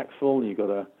be tactful. You've got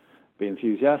to be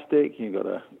enthusiastic. You've got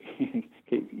to,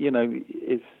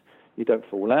 you don't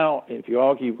fall out. If you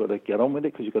argue, you've got to get on with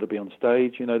it because you've got to be on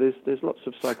stage. There's lots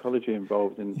of psychology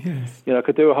involved, and yes. I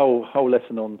could do a whole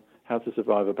lesson on how to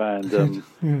survive a band.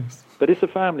 Yes. But it's a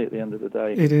family at the end of the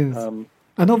day. It is. And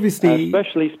obviously...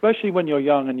 especially when you're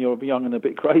young and a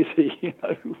bit crazy,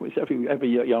 which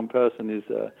every young person is,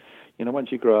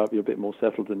 once you grow up, you're a bit more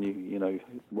settled and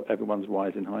everyone's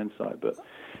wise in hindsight. But,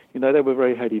 there were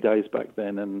very heady days back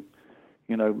then, and,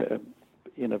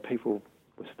 people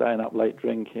were staying up late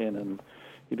drinking, and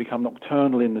you become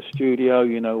nocturnal in the studio,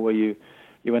 where you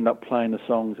end up playing the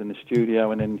songs in the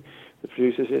studio, and then the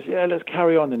producer says, yeah, let's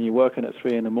carry on, and you're working at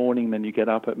 3 a.m, then you get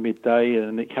up at midday,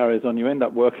 and it carries on. You end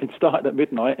up starting at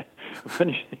midnight,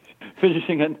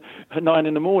 finishing at 9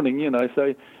 a.m,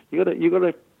 So you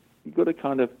got to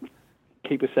kind of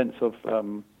keep a sense of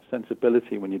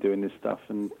sensibility when you're doing this stuff,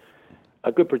 and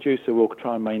a good producer will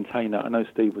try and maintain that. I know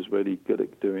Steve was really good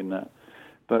at doing that.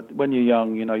 But when you're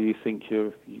young, you think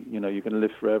you're going to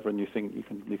live forever, and you think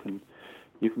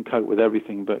you can cope with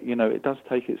everything, but it does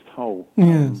take its toll.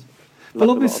 Yes.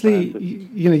 Well, obviously,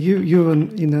 you're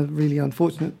in a really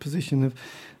unfortunate position of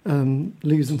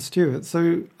losing Stuart.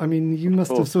 So, I mean, you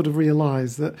must have sort of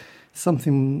realised that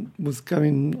something was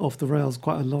going off the rails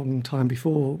quite a long time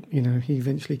before, he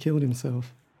eventually killed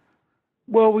himself.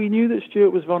 Well, we knew that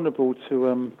Stuart was vulnerable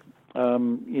to,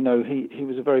 he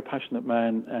was a very passionate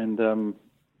man, and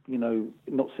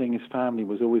not seeing his family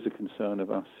was always a concern of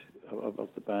us, of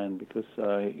the band, because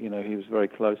he was very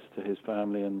close to his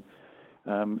family, and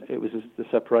the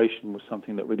separation was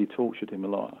something that really tortured him a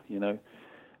lot.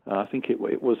 I think it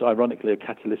was ironically a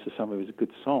catalyst of some of his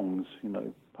good songs.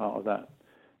 Part of that.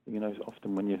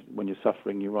 Often when you're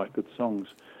suffering, you write good songs.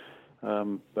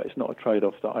 But it's not a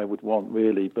trade-off that I would want,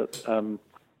 really. But,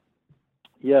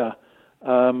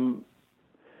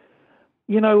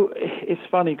 it's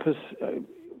funny because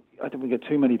I don't want to get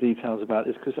too many details about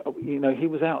this because, he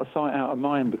was out of sight, out of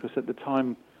mind, because at the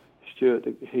time, Stuart,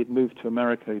 he'd moved to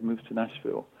America, he'd moved to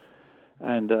Nashville,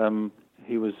 and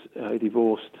he was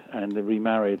divorced and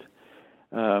remarried.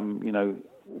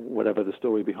 Whatever the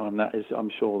story behind that is, I'm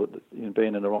sure that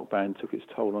being in a rock band took its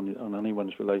toll on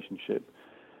anyone's relationship.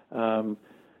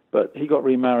 But he got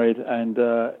remarried, and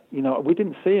we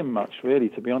didn't see him much, really.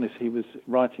 To be honest, he was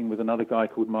writing with another guy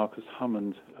called Marcus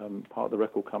Hammond, part of the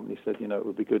record company. Said it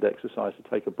would be good exercise to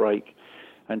take a break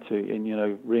and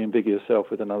to reinvigorate yourself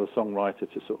with another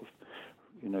songwriter to sort of,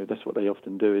 that's what they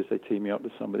often do, is they team you up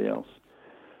with somebody else.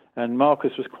 And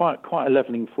Marcus was quite a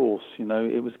leveling force.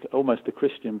 It was almost a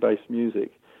Christian-based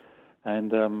music,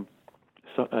 and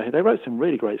so they wrote some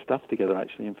really great stuff together,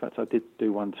 actually. In fact, I did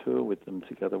do one tour with them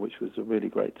together, which was a really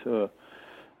great tour.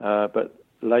 But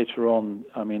later on,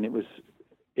 it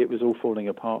was all falling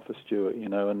apart for Stuart,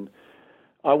 and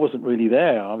I wasn't really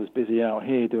there. I was busy out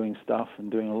here doing stuff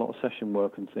and doing a lot of session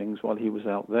work and things while he was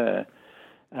out there.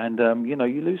 And, you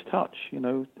lose touch,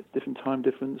 different time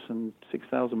difference and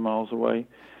 6,000 miles away.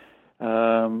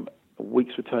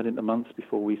 Weeks would turn into months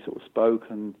before we sort of spoke,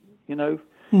 and,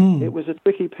 it was a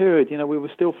tricky period. We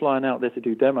were still flying out there to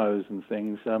do demos and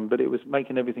things, but it was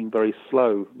making everything very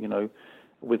slow,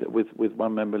 with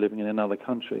one member living in another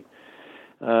country.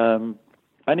 And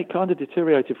it kind of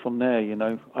deteriorated from there,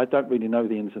 I don't really know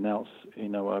the ins and outs,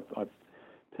 I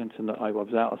tend to know, I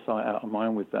was out of sight, out of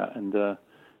mind with that, and,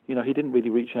 he didn't really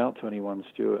reach out to anyone,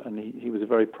 Stuart, and he was a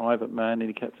very private man, and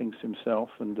he kept things to himself,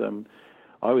 and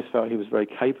I always felt he was very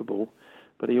capable,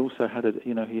 but he also had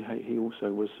he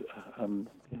also was,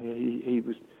 he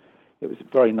was, it was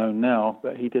very known now,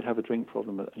 but he did have a drink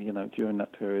problem, during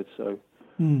that period, so,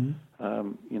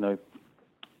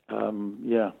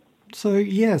 yeah. So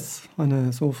yes, I know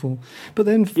it's awful, but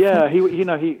then he as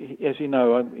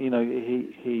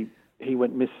he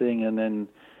went missing, and then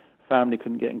family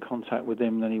couldn't get in contact with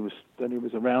him. Then he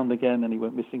was around again, and he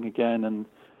went missing again, and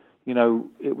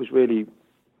it was really,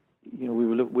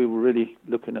 we were really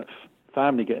looking at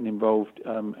family getting involved,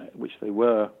 which they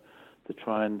were, to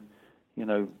try and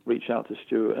reach out to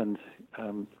Stuart and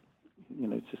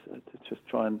just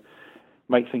try and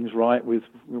make things right with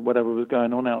whatever was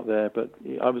going on out there. But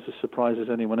I was as surprised as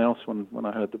anyone else when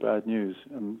I heard the bad news,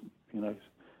 and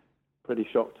pretty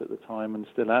shocked at the time, and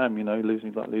still am.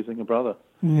 Losing a brother.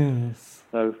 Yes.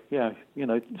 So yeah,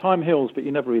 time heals, but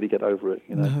you never really get over it.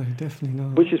 No, definitely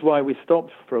not. Which is why we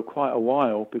stopped for quite a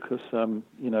while, because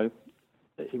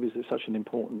he was such an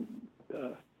important,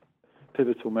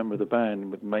 pivotal member of the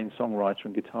band, with the main songwriter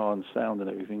and guitar and sound and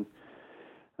everything.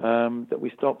 That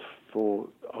we stopped for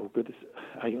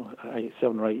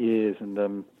 7 or 8 years,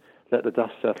 and let the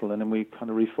dust settle, and then we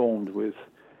kind of reformed with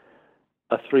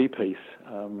a 3-piece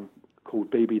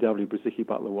called BBW, Brzezicki,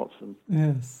 Butler, Watson.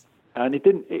 Yes. And it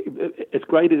didn't. As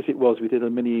great as it was, we did a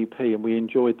mini EP, and we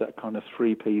enjoyed that kind of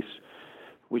 3-piece,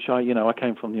 which I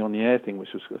came from the On the Air thing,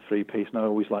 which was a 3-piece, and I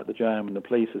always liked the Jam and the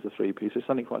Police as a 3-piece. There's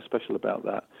something quite special about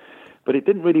that. But it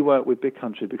didn't really work with Big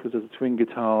Country because of the twin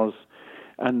guitars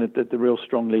and the real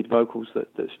strong lead vocals that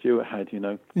Stuart had,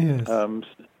 Yes.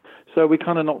 So we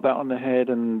kind of knocked that on the head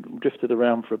and drifted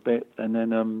around for a bit, and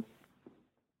then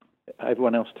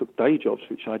everyone else took day jobs,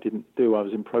 which I didn't do. I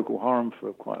was in Procol Harum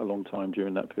for quite a long time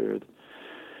during that period,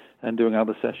 and doing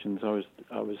other sessions. I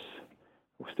was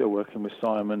still working with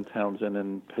Simon Townsend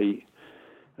and Pete.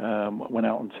 Went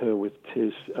out on tour with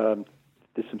Tears.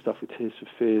 Did some stuff with Tears for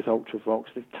Fears, Ultravox,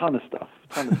 a ton of stuff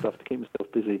to keep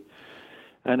myself busy.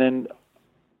 And then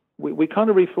we kind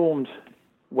of reformed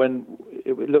when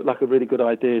it looked like a really good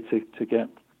idea to get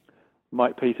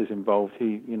Mike Peters involved.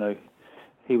 He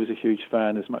was a huge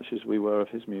fan, as much as we were, of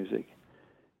his music.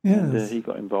 Yes. And he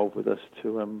got involved with us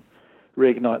to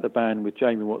reignite the band with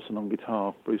Jamie Watson on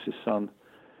guitar, Bruce's son,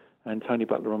 and Tony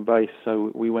Butler on bass.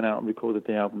 So we went out and recorded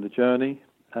the album The Journey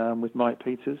with Mike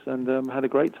Peters, and had a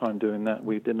great time doing that.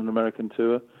 We did an American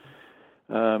tour.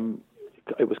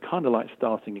 It was kind of like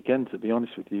starting again, to be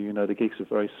honest with you. The gigs were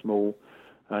very small,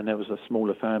 and there was a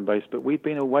smaller fan base, but we'd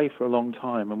been away for a long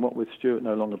time, and what with Stuart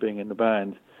no longer being in the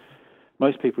band,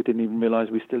 most people didn't even realise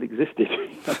we still existed.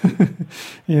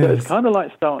 Yes. So it's kind of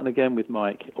like starting again with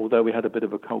Mike, although we had a bit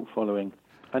of a cult following.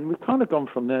 And we've kind of gone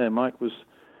from there.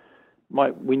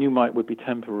 We knew Mike would be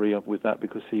temporary with that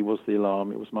because he was the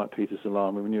Alarm. It was Mike Peters'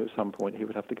 Alarm. And we knew at some point he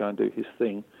would have to go and do his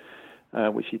thing,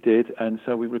 which he did. And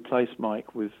so we replaced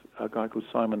Mike with a guy called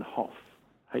Simon Hough,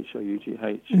 Hough,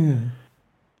 Yeah.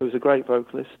 who was a great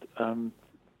vocalist.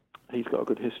 He's got a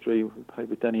good history. We played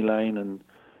with Denny Lane and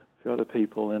a few other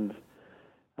people. And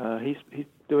he's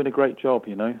doing a great job,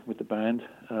 with the band.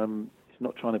 He's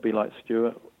not trying to be like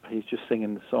Stuart. He's just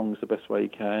singing the songs the best way he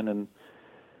can. And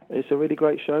it's a really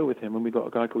great show with him. And we've got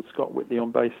a guy called Scott Whitley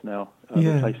on bass now,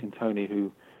 replacing Tony,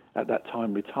 who at that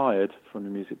time retired from the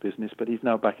music business, but he's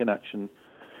now back in action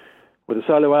with a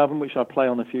solo album, which I play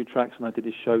on a few tracks, and I did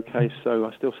his showcase, so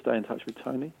I still stay in touch with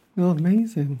Tony. Oh,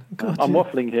 amazing. God, I'm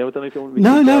waffling here. I don't know if you want me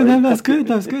No, to that's good.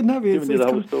 That's good. No, giving you the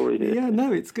whole story here. Yeah,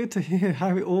 no, it's good to hear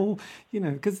how it all,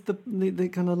 because the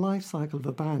kind of life cycle of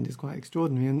a band is quite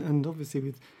extraordinary, and obviously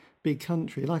with Big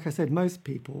Country, like I said, most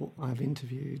people I've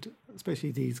interviewed,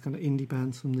 especially these kind of indie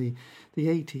bands from the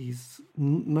 80s,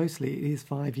 mostly it is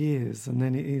 5 years, and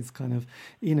then it is kind of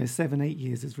 7-8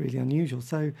 years is really unusual.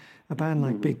 So a band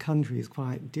like Big Country is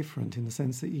quite different in the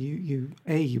sense that you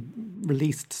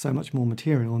released so much more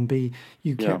material, and B,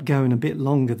 you kept going a bit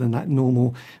longer than that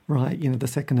normal, right? The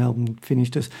second album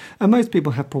finished us. And most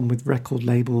people have problem with record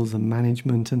labels and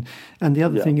management, and the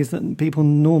other thing is that people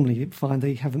normally find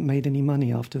they haven't made any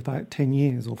money after about 10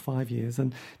 years or 5 years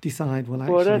and decide, well,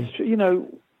 actually... Well, that's true. I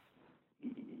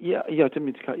didn't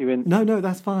mean to cut you in. No,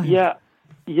 that's fine. Yeah.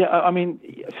 I mean,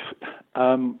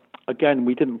 again,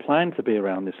 we didn't plan to be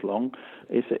around this long.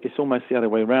 It's almost the other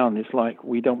way around. It's like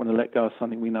we don't want to let go of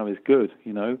something we know is good.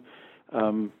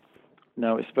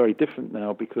 Now it's very different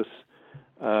now because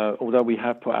although we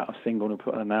have put out a single and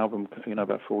put out an album,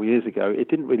 about 4 years ago, it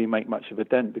didn't really make much of a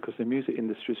dent because the music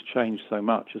industry has changed so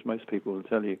much, as most people will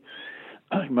tell you.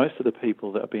 Most of the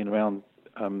people that have been around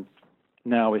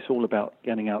now, it's all about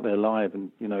getting out there live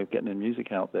and getting the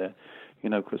music out there.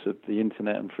 Because of the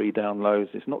internet and free downloads,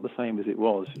 it's not the same as it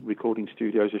was. Recording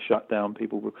studios are shut down.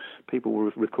 People will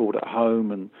record at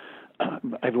home, and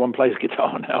everyone plays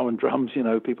guitar now and drums.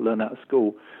 People learn out of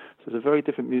school. So it's a very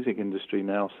different music industry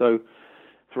now. So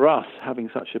for us, having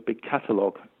such a big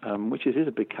catalogue, which is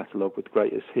a big catalogue with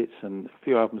greatest hits and a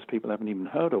few albums people haven't even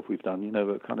heard of, we've done.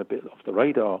 We're kind of a bit off the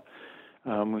radar.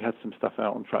 We had some stuff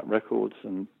out on Trap Records,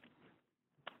 and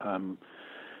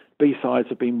B-sides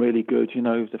have been really good.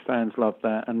 The fans love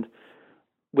that. And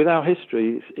with our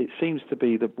history, it seems to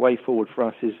be the way forward for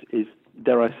us is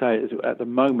dare I say it, is at the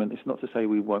moment, it's not to say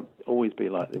we won't always be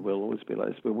like this, we'll always be like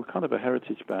this, but we're kind of a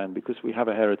heritage band because we have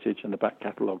a heritage and a back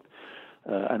catalogue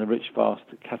and a rich, vast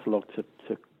catalogue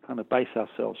to kind of base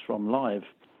ourselves from live.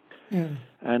 Yeah.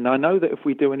 And I know that if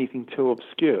we do anything too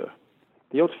obscure,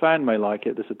 the odd fan may like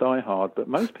it, there's a diehard, but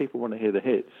most people want to hear the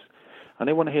hits, and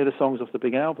they want to hear the songs off the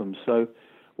big albums. So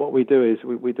what we do is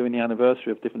we're doing the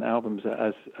anniversary of different albums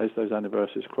as those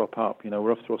anniversaries crop up.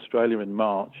 We're off to Australia in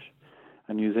March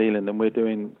and New Zealand, and we're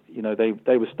doing,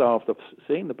 they were starved of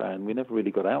seeing the band. We never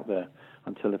really got out there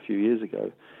until a few years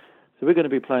ago. So we're going to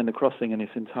be playing The Crossing in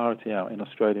its entirety out in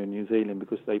Australia and New Zealand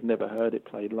because they've never heard it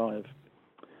played live.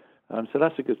 So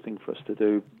that's a good thing for us to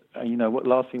do. What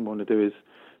last thing we want to do is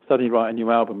suddenly write a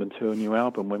new album and tour a new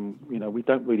album when, we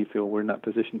don't really feel we're in that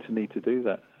position to need to do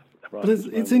that. Right, but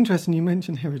it's interesting you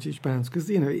mentioned heritage bands because,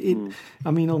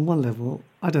 I mean, on one level,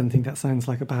 I don't think that sounds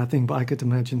like a bad thing, but I could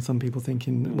imagine some people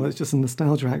thinking, well, it's just a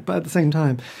nostalgia act. But at the same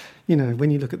time,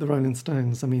 when you look at the Rolling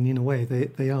Stones, I mean, in a way,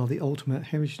 they are the ultimate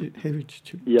heritage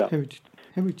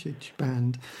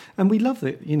band. And we love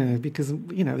it, because,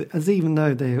 as even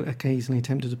though they're occasionally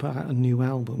attempted to put out a new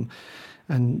album,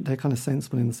 and they're kind of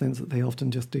sensible in the sense that they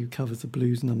often just do covers of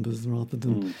blues numbers rather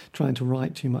than trying to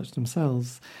write too much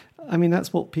themselves. I mean,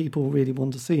 that's what people really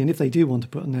want to see. And if they do want to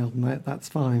put an album out, that's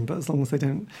fine. But as long as they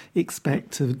don't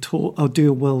expect to tour or do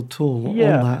a world tour on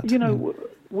that.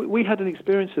 We had an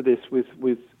experience of this with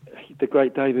the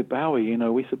great David Bowie.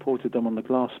 We supported them on the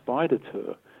Glass Spider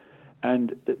tour.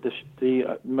 And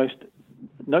the most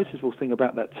noticeable thing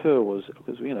about that tour was,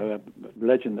 because a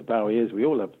legend that Bowie is, we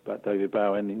all love about David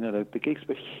Bowie, and the gigs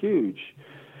were huge,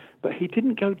 but he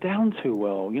didn't go down too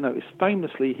well. It's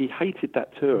famously he hated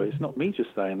that tour. It's not me just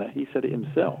saying that; he said it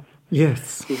himself.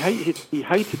 Yes, he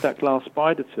hated that Glass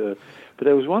Spider tour. But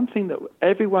there was one thing that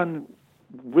everyone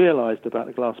realised about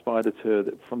the Glass Spider tour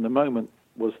that from the moment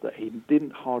was that he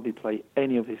didn't hardly play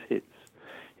any of his hits.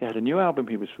 He had a new album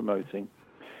he was promoting,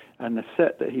 and the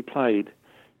set that he played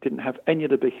didn't have any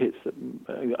of the big hits,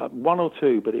 one or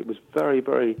two, but it was very,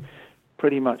 very,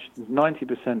 pretty much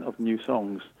 90% of new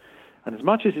songs. And as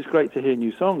much as it's great to hear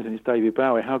new songs and it's David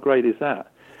Bowie, how great is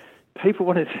that? People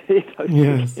wanted to hear those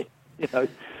Yes. things, you know.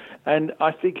 And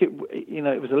I think it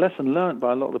was a lesson learned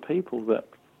by a lot of the people that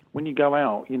when you go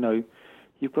out, you know,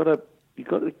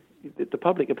 the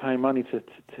public are paying money to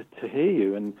hear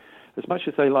you, and as much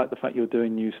as they like the fact you're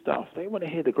doing new stuff, they want to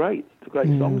hear the great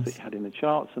songs that you had in the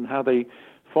charts and how they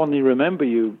fondly remember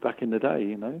you back in the day,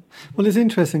 you know. Well, it's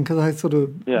interesting because I sort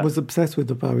of was obsessed with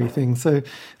the Bowie thing. So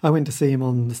I went to see him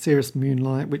on the Cirrus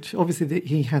Moonlight, which obviously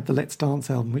he had the Let's Dance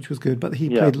album, which was good, but he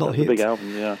played a lot of hits. Big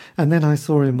album, yeah. And then I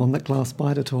saw him on that Glass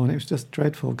Spider tour, and it was just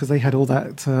dreadful because they had all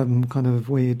that kind of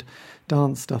weird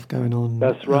dance stuff going on.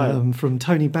 That's right. From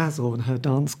Tony Basil and her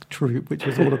dance troupe, which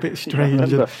was all a bit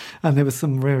strange. And there was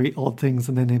some very odd things.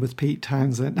 And then there was Pete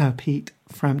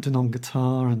Frampton on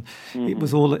guitar, and it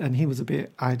was all. And he was a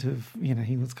bit out of, you know,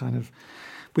 he was kind of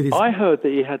with his. I heard that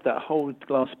he had that whole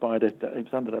Glass Spider. That it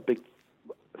was under that big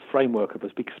framework of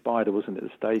this big spider, wasn't it?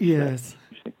 The stage. Yes.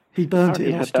 He burnt it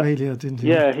in Australia, didn't he?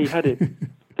 Yeah, he had it.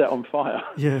 Set on fire.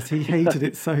 Yes, he hated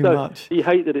it so much. He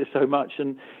hated it so much,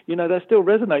 and you know that still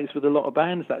resonates with a lot of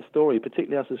bands. That story,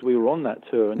 particularly us as we were on that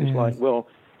tour, and it's like, well,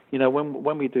 you know,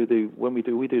 when we do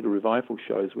the revival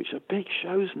shows, which are big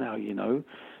shows now, you know,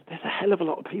 there's a hell of a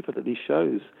lot of people at these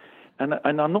shows, and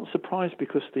I'm not surprised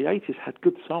because the 80s had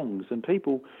good songs, and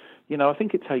people. You know, I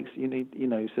think it takes,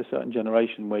 it's a certain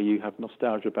generation where you have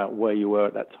nostalgia about where you were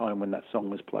at that time when that song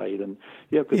was played, and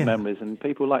you have good memories, and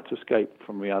people like to escape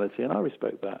from reality, and I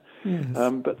respect that. Yes.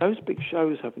 But those big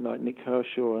shows having like Nick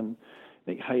Kershaw and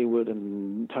Nick Hayward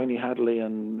and Tony Hadley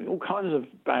and all kinds of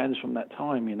bands from that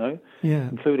time, you know,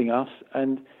 including us,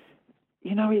 and,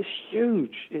 you know, it's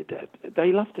huge.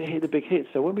 They love to hear the big hits,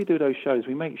 so when we do those shows,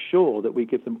 we make sure that we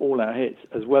give them all our hits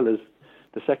as well as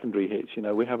the secondary hits. You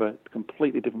know, we have a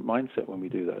completely different mindset when we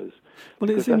do those. Well,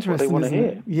 it's interesting, isn't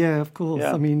it? Yeah, of course.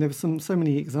 Yeah. I mean, there were so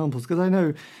many examples, because I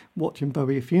know watching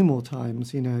Bowie a few more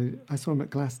times, you know, I saw him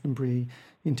at Glastonbury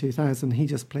in 2000. He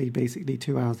just played basically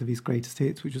 2 hours of his greatest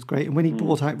hits, which was great. And when he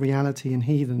brought out Reality and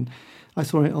Heathen, I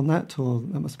saw it on that tour.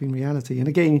 That must have been Reality. And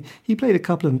again, he played a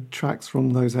couple of tracks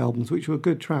from those albums, which were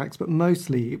good tracks, but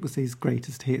mostly it was his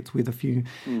greatest hits with a few.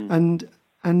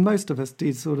 And most of us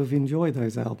did sort of enjoy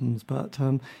those albums, but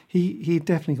he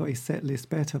definitely got his set list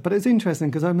better. But it's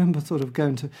interesting because I remember sort of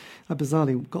going to, I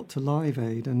bizarrely got to Live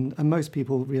Aid, and most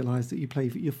people realised that you play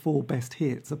your 4 best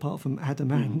hits, apart from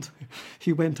Adamant.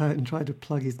 He went out and tried to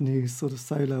plug his new sort of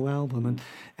solo album, and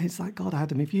it's like, God,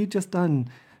 Adam, if you'd just done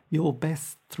your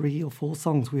best 3 or 4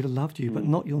 songs, we'd have loved you, but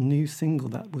not your new single.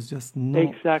 That was just not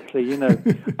exactly. You know,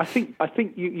 I think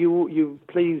you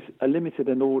please a limited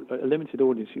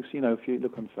audience. You know, if you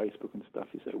look on Facebook and stuff,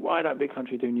 you say, why don't Big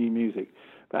Country do new music?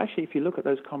 But actually, if you look at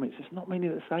those comments, there's not many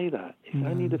that say that. It's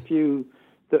only the few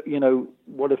that, you know,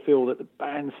 want to feel that the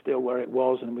band's still where it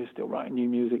was and we're still writing new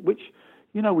music, which,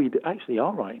 you know, we actually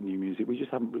are writing new music. We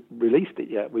just haven't released it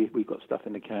yet. We've got stuff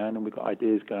in the can and we've got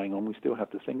ideas going on. We still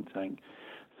have the think tank.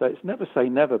 So it's never say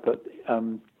never, but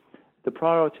the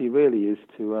priority really is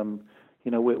to,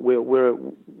 you know,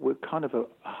 we're kind of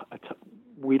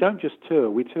we don't just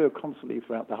tour, we tour constantly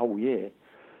throughout the whole year.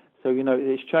 So, you know,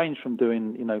 it's changed from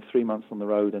doing, you know, 3 months on the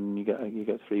road and you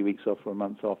get 3 weeks off or a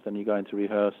month off, then you go into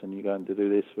rehearse and you go into do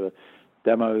this for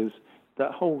demos.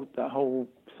 That whole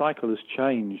cycle has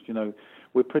changed. You know,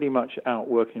 we're pretty much out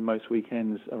working most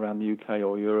weekends around the UK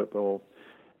or Europe, or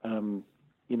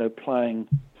you know, playing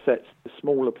sets to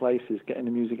smaller places, getting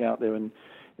the music out there and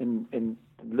in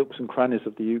nooks and crannies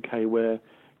of the UK where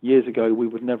years ago we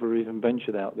would never even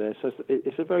ventured out there. So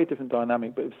it's a very different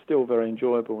dynamic, but it's still very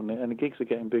enjoyable, and the gigs are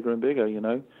getting bigger and bigger, you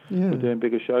know. We're doing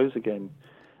bigger shows again.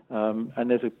 And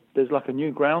there's like a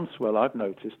new groundswell, I've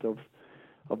noticed, of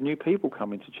new people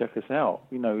coming to check us out.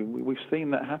 You know, we've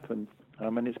seen that happen,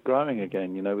 and it's growing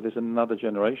again. You know, there's another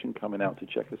generation coming out to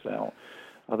check us out.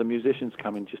 Other musicians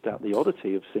coming just out the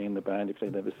oddity of seeing the band if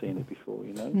they've never seen it before,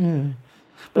 you know? Yeah.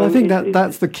 Well, I think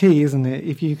that's the key, isn't it?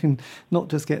 If you can not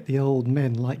just get the old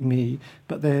men like me,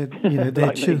 but they're, you know,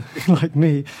 they're like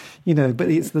me, you know, but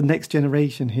it's the next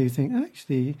generation who think,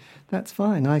 actually, that's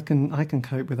fine. I can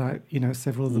cope without, you know,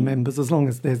 several of the members, as long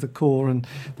as there's a core and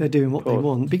they're doing what they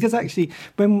want. Because actually,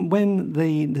 when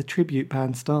the tribute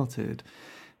band started,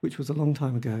 which was a long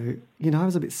time ago, you know, I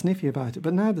was a bit sniffy about it.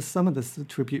 But now some of the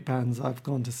tribute bands I've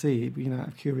gone to see, you know, out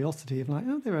of curiosity, I'm like,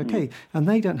 oh, they're okay. And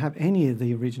they don't have any of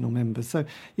the original members. So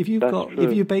if you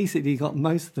basically got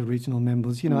most of the original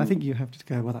members, you know, I think you have to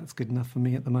go, well, that's good enough for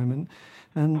me at the moment.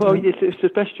 And well, it's the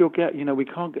best you'll get. You know, we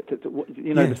can't get to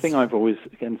you know, the thing I've always,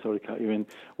 again, sorry to cut you in,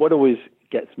 what always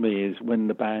gets me is when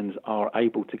the bands are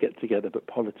able to get together, but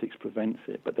politics prevents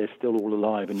it. But they're still all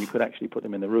alive, and you could actually put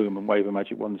them in the room and wave a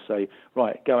magic wand and say,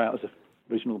 right, go out as a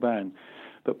original band.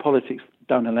 But politics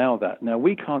don't allow that. Now,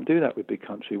 we can't do that with Big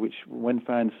Country, which when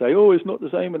fans say, oh, it's not the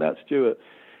same without Stuart,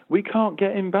 we can't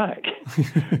get him back.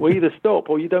 We either stop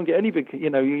or you don't get any big,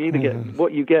 you either get,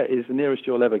 what you get is the nearest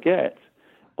you'll ever get,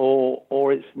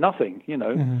 or it's nothing,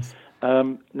 Yes.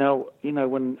 Now,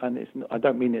 I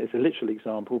don't mean it as a literal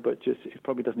example, but just, it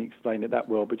probably doesn't explain it that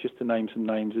well, but just to name some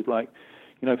names is like,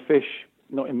 Fish,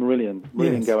 not in Marillion.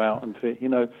 Marillion go out and,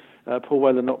 Paul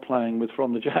Weller not playing with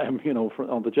From the Jam,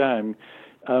 on the Jam.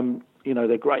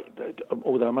 They're great.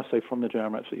 Although I must say, From the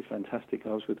Jam are absolutely fantastic. I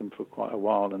was with them for quite a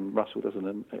while, and Russell does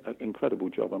an incredible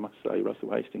job, I must say.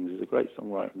 Russell Hastings is a great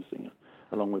songwriter and singer,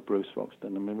 along with Bruce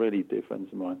Foxton. I mean, really dear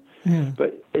friends of mine. Yeah.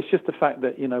 But it's just the fact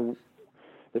that,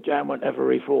 the Jam won't ever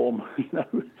reform,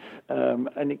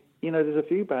 and there's a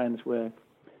few bands where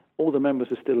all the members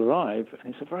are still alive,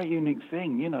 and it's a very unique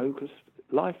thing, because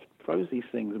life throws these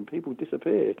things and people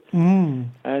disappear. And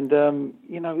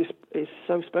it's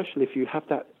so special if you have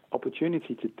that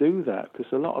opportunity to do that,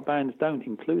 because a lot of bands don't,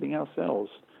 including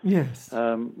ourselves. Yes.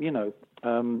 And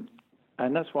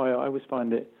that's why I always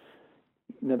find it,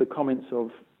 the comments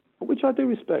of, which I do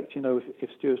respect, if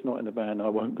Stuart's not in the band, I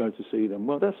won't go to see them.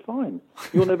 Well, that's fine.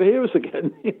 You'll never hear us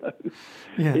again.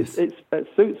 Yes. It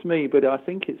suits me, but I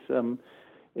think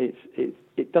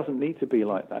it doesn't need to be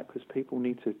like that, because people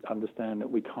need to understand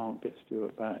that we can't get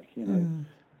Stuart back.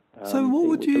 So what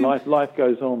would you? Life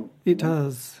goes on. It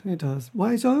does.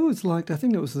 Well, I always liked. I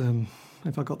think it was,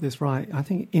 if I got this right, I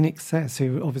think In Excess,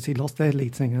 who obviously lost their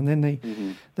lead singer, and then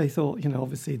they thought,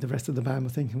 obviously the rest of the band were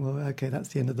thinking, well, okay, that's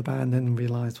the end of the band, then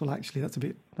realised, well, actually that's a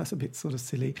bit sort of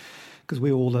silly, because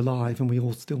we're all alive and we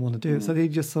all still want to do it. So they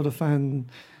just sort of found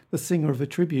the singer of a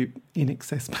tribute In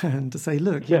Excess band to say,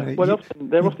 look, they're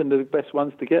often the best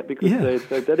ones to get, because they're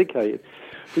so dedicated.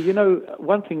 But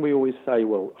one thing we always say,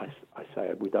 well, I say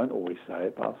it, we don't always say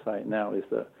it, but I'll say it now, is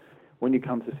that when you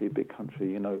come to see Big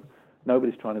Country,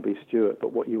 nobody's trying to be Stuart,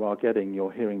 but what you are getting,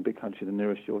 you're hearing Big Country the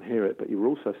nearest you'll hear it, but you're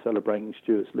also celebrating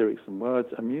Stuart's lyrics and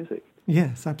words and music.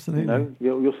 Yes, absolutely.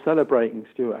 You're celebrating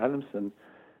Stuart Adamson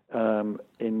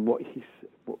in what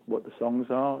the songs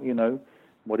are,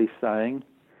 what he's saying.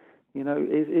 You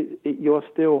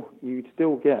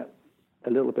still get a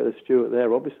little bit of Stuart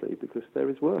there, obviously, because they're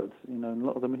his words, and a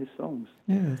lot of them are his songs.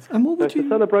 Yes, and what would it's a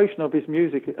celebration of his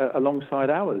music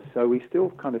alongside ours, so we still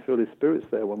kind of feel his spirits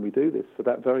there when we do this for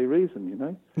that very reason,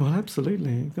 Well,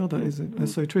 absolutely. God,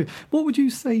 that's so true. What would you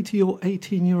say to your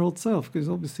 18-year-old self? Because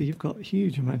obviously you've got a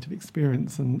huge amount of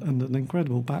experience and an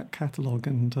incredible back catalogue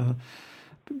and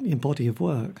body of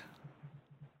work.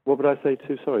 What would I say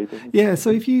to? Sorry. Yeah. So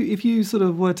if you sort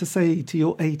of were to say to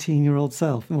your 18-year-old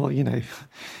self, well, what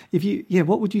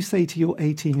would you say to your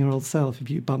 18-year-old self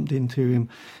if you bumped into him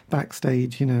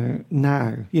backstage?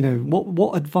 Now,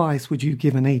 what advice would you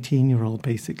give an 18-year-old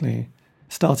basically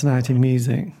starting out in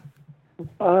music?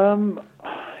 Well,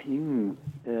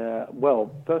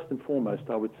 first and foremost,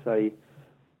 I would say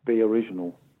be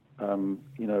original. Try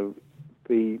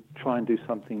and do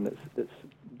something that's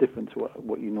different to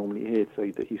what you normally hear, so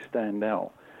that you stand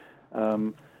out.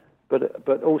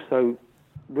 But also,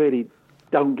 really,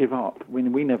 don't give up.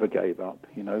 We never gave up.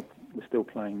 We're still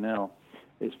playing now.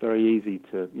 It's very easy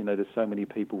to, there's so many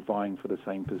people vying for the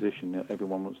same position.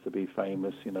 Everyone wants to be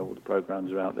famous. All the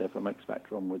programs are out there from X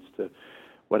Factor onwards to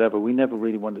whatever. We never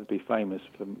really wanted to be famous.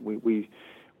 We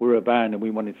were a band, and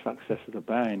we wanted success as a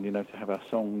band. To have our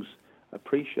songs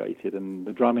appreciated and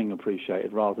the drumming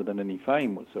appreciated rather than any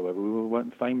fame whatsoever. We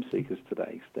weren't fame seekers to that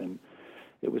extent.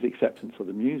 It was acceptance of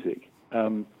the music.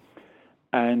 And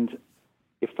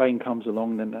if fame comes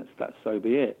along, then that's so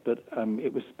be it. But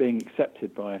it was being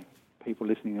accepted by people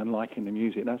listening and liking the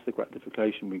music. That's the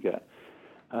gratification we get.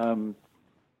 And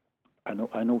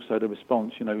also the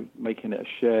response, making it a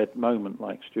shared moment,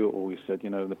 like Stuart always said,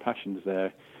 the passion's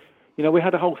there. We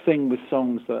had a whole thing with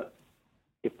songs that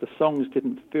if the songs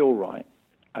didn't feel right,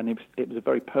 and it was a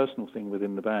very personal thing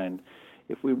within the band,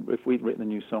 if we'd written a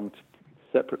new song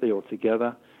separately or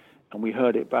together, and we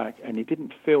heard it back and it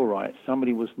didn't feel right,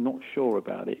 somebody was not sure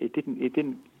about it. It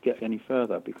didn't get any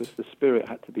further, because the spirit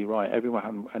had to be right.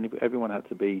 Everyone had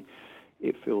to be.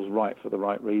 It feels right for the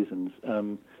right reasons.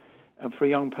 And for a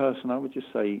young person, I would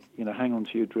just say, hang on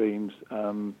to your dreams,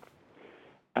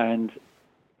 and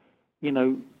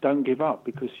don't give up,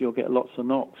 because you'll get lots of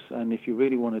knocks. And if you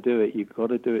really want to do it, you've got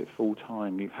to do it full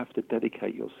time. You have to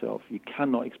dedicate yourself. You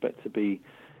cannot expect to be,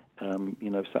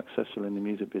 successful in the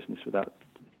music business without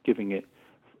giving it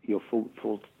your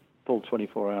full full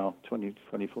 24-hour,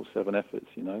 24/7 efforts,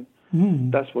 you know.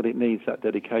 Mm. That's what it needs, that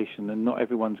dedication, and not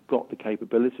everyone's got the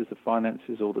capabilities, the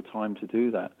finances, or the time to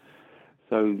do that.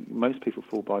 So most people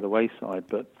fall by the wayside,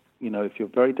 but, you know, if you're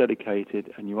very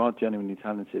dedicated and you are genuinely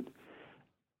talented,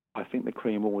 I think the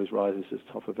cream always rises to the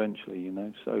top eventually, you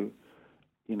know. So,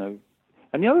 you know,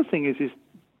 and the other thing is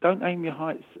don't aim your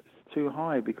heights too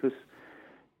high, because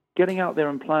getting out there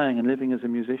and playing and living as a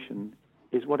musician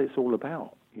is what it's all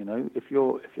about, you know. If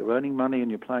you're earning money and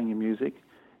you're playing your music,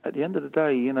 at the end of the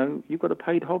day, you know, you've got a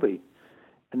paid hobby.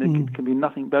 And it can be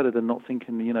nothing better than not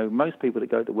thinking, you know, most people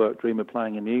that go to work dream of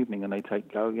playing in the evening, and they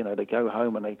go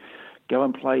home and they go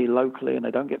and play locally and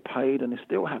they don't get paid and they're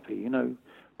still happy, you know.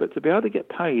 But to be able to get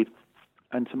paid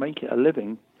and to make it a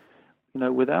living, you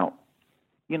know, without,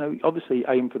 you know, obviously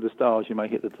aim for the stars, you may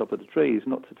hit the top of the trees,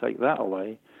 not to take that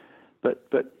away. But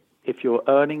if you're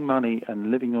earning money and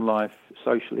living your life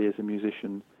socially as a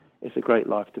musician, it's a great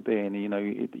life to be in. You know,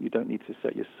 you don't need to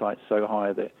set your sights so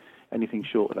high that anything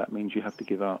short of that means you have to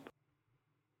give up.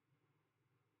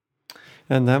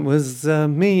 And that was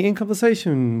me in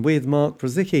conversation with Mark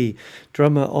Brzezicki,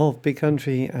 drummer of Big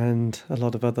Country and a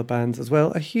lot of other bands as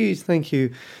well. A huge thank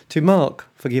you to Mark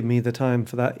for giving me the time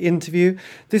for that interview.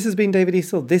 This has been David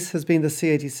Eastaugh. This has been the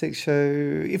C86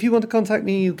 Show. If you want to contact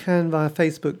me, you can via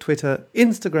Facebook, Twitter,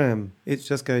 Instagram. It's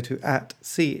just go to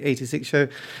 @C86 Show.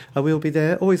 I will be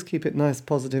there. Always keep it nice,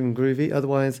 positive and groovy.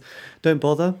 Otherwise, don't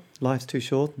bother. Life's too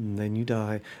short and then you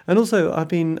die. And also, I've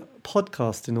been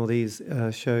podcasting all these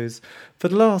shows for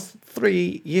the last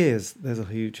 3 years. There's a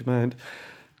huge amount.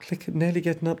 Nearly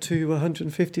getting up to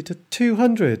 150 to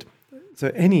 200.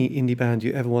 So any indie band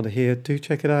you ever want to hear, do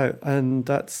check it out. And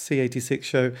that's C86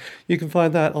 Show. You can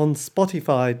find that on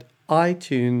Spotify,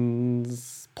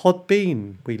 iTunes,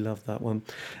 Podbean. We love that one.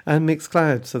 And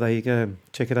Mixcloud. So there you go.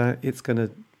 Check it out. It's going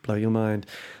to blow your mind.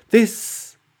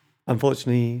 This,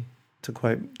 unfortunately, to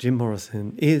quote Jim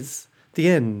Morrison, is the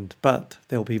end, but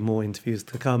there'll be more interviews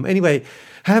to come. Anyway,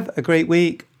 have a great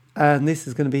week, and this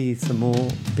is going to be some more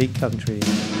Big Country.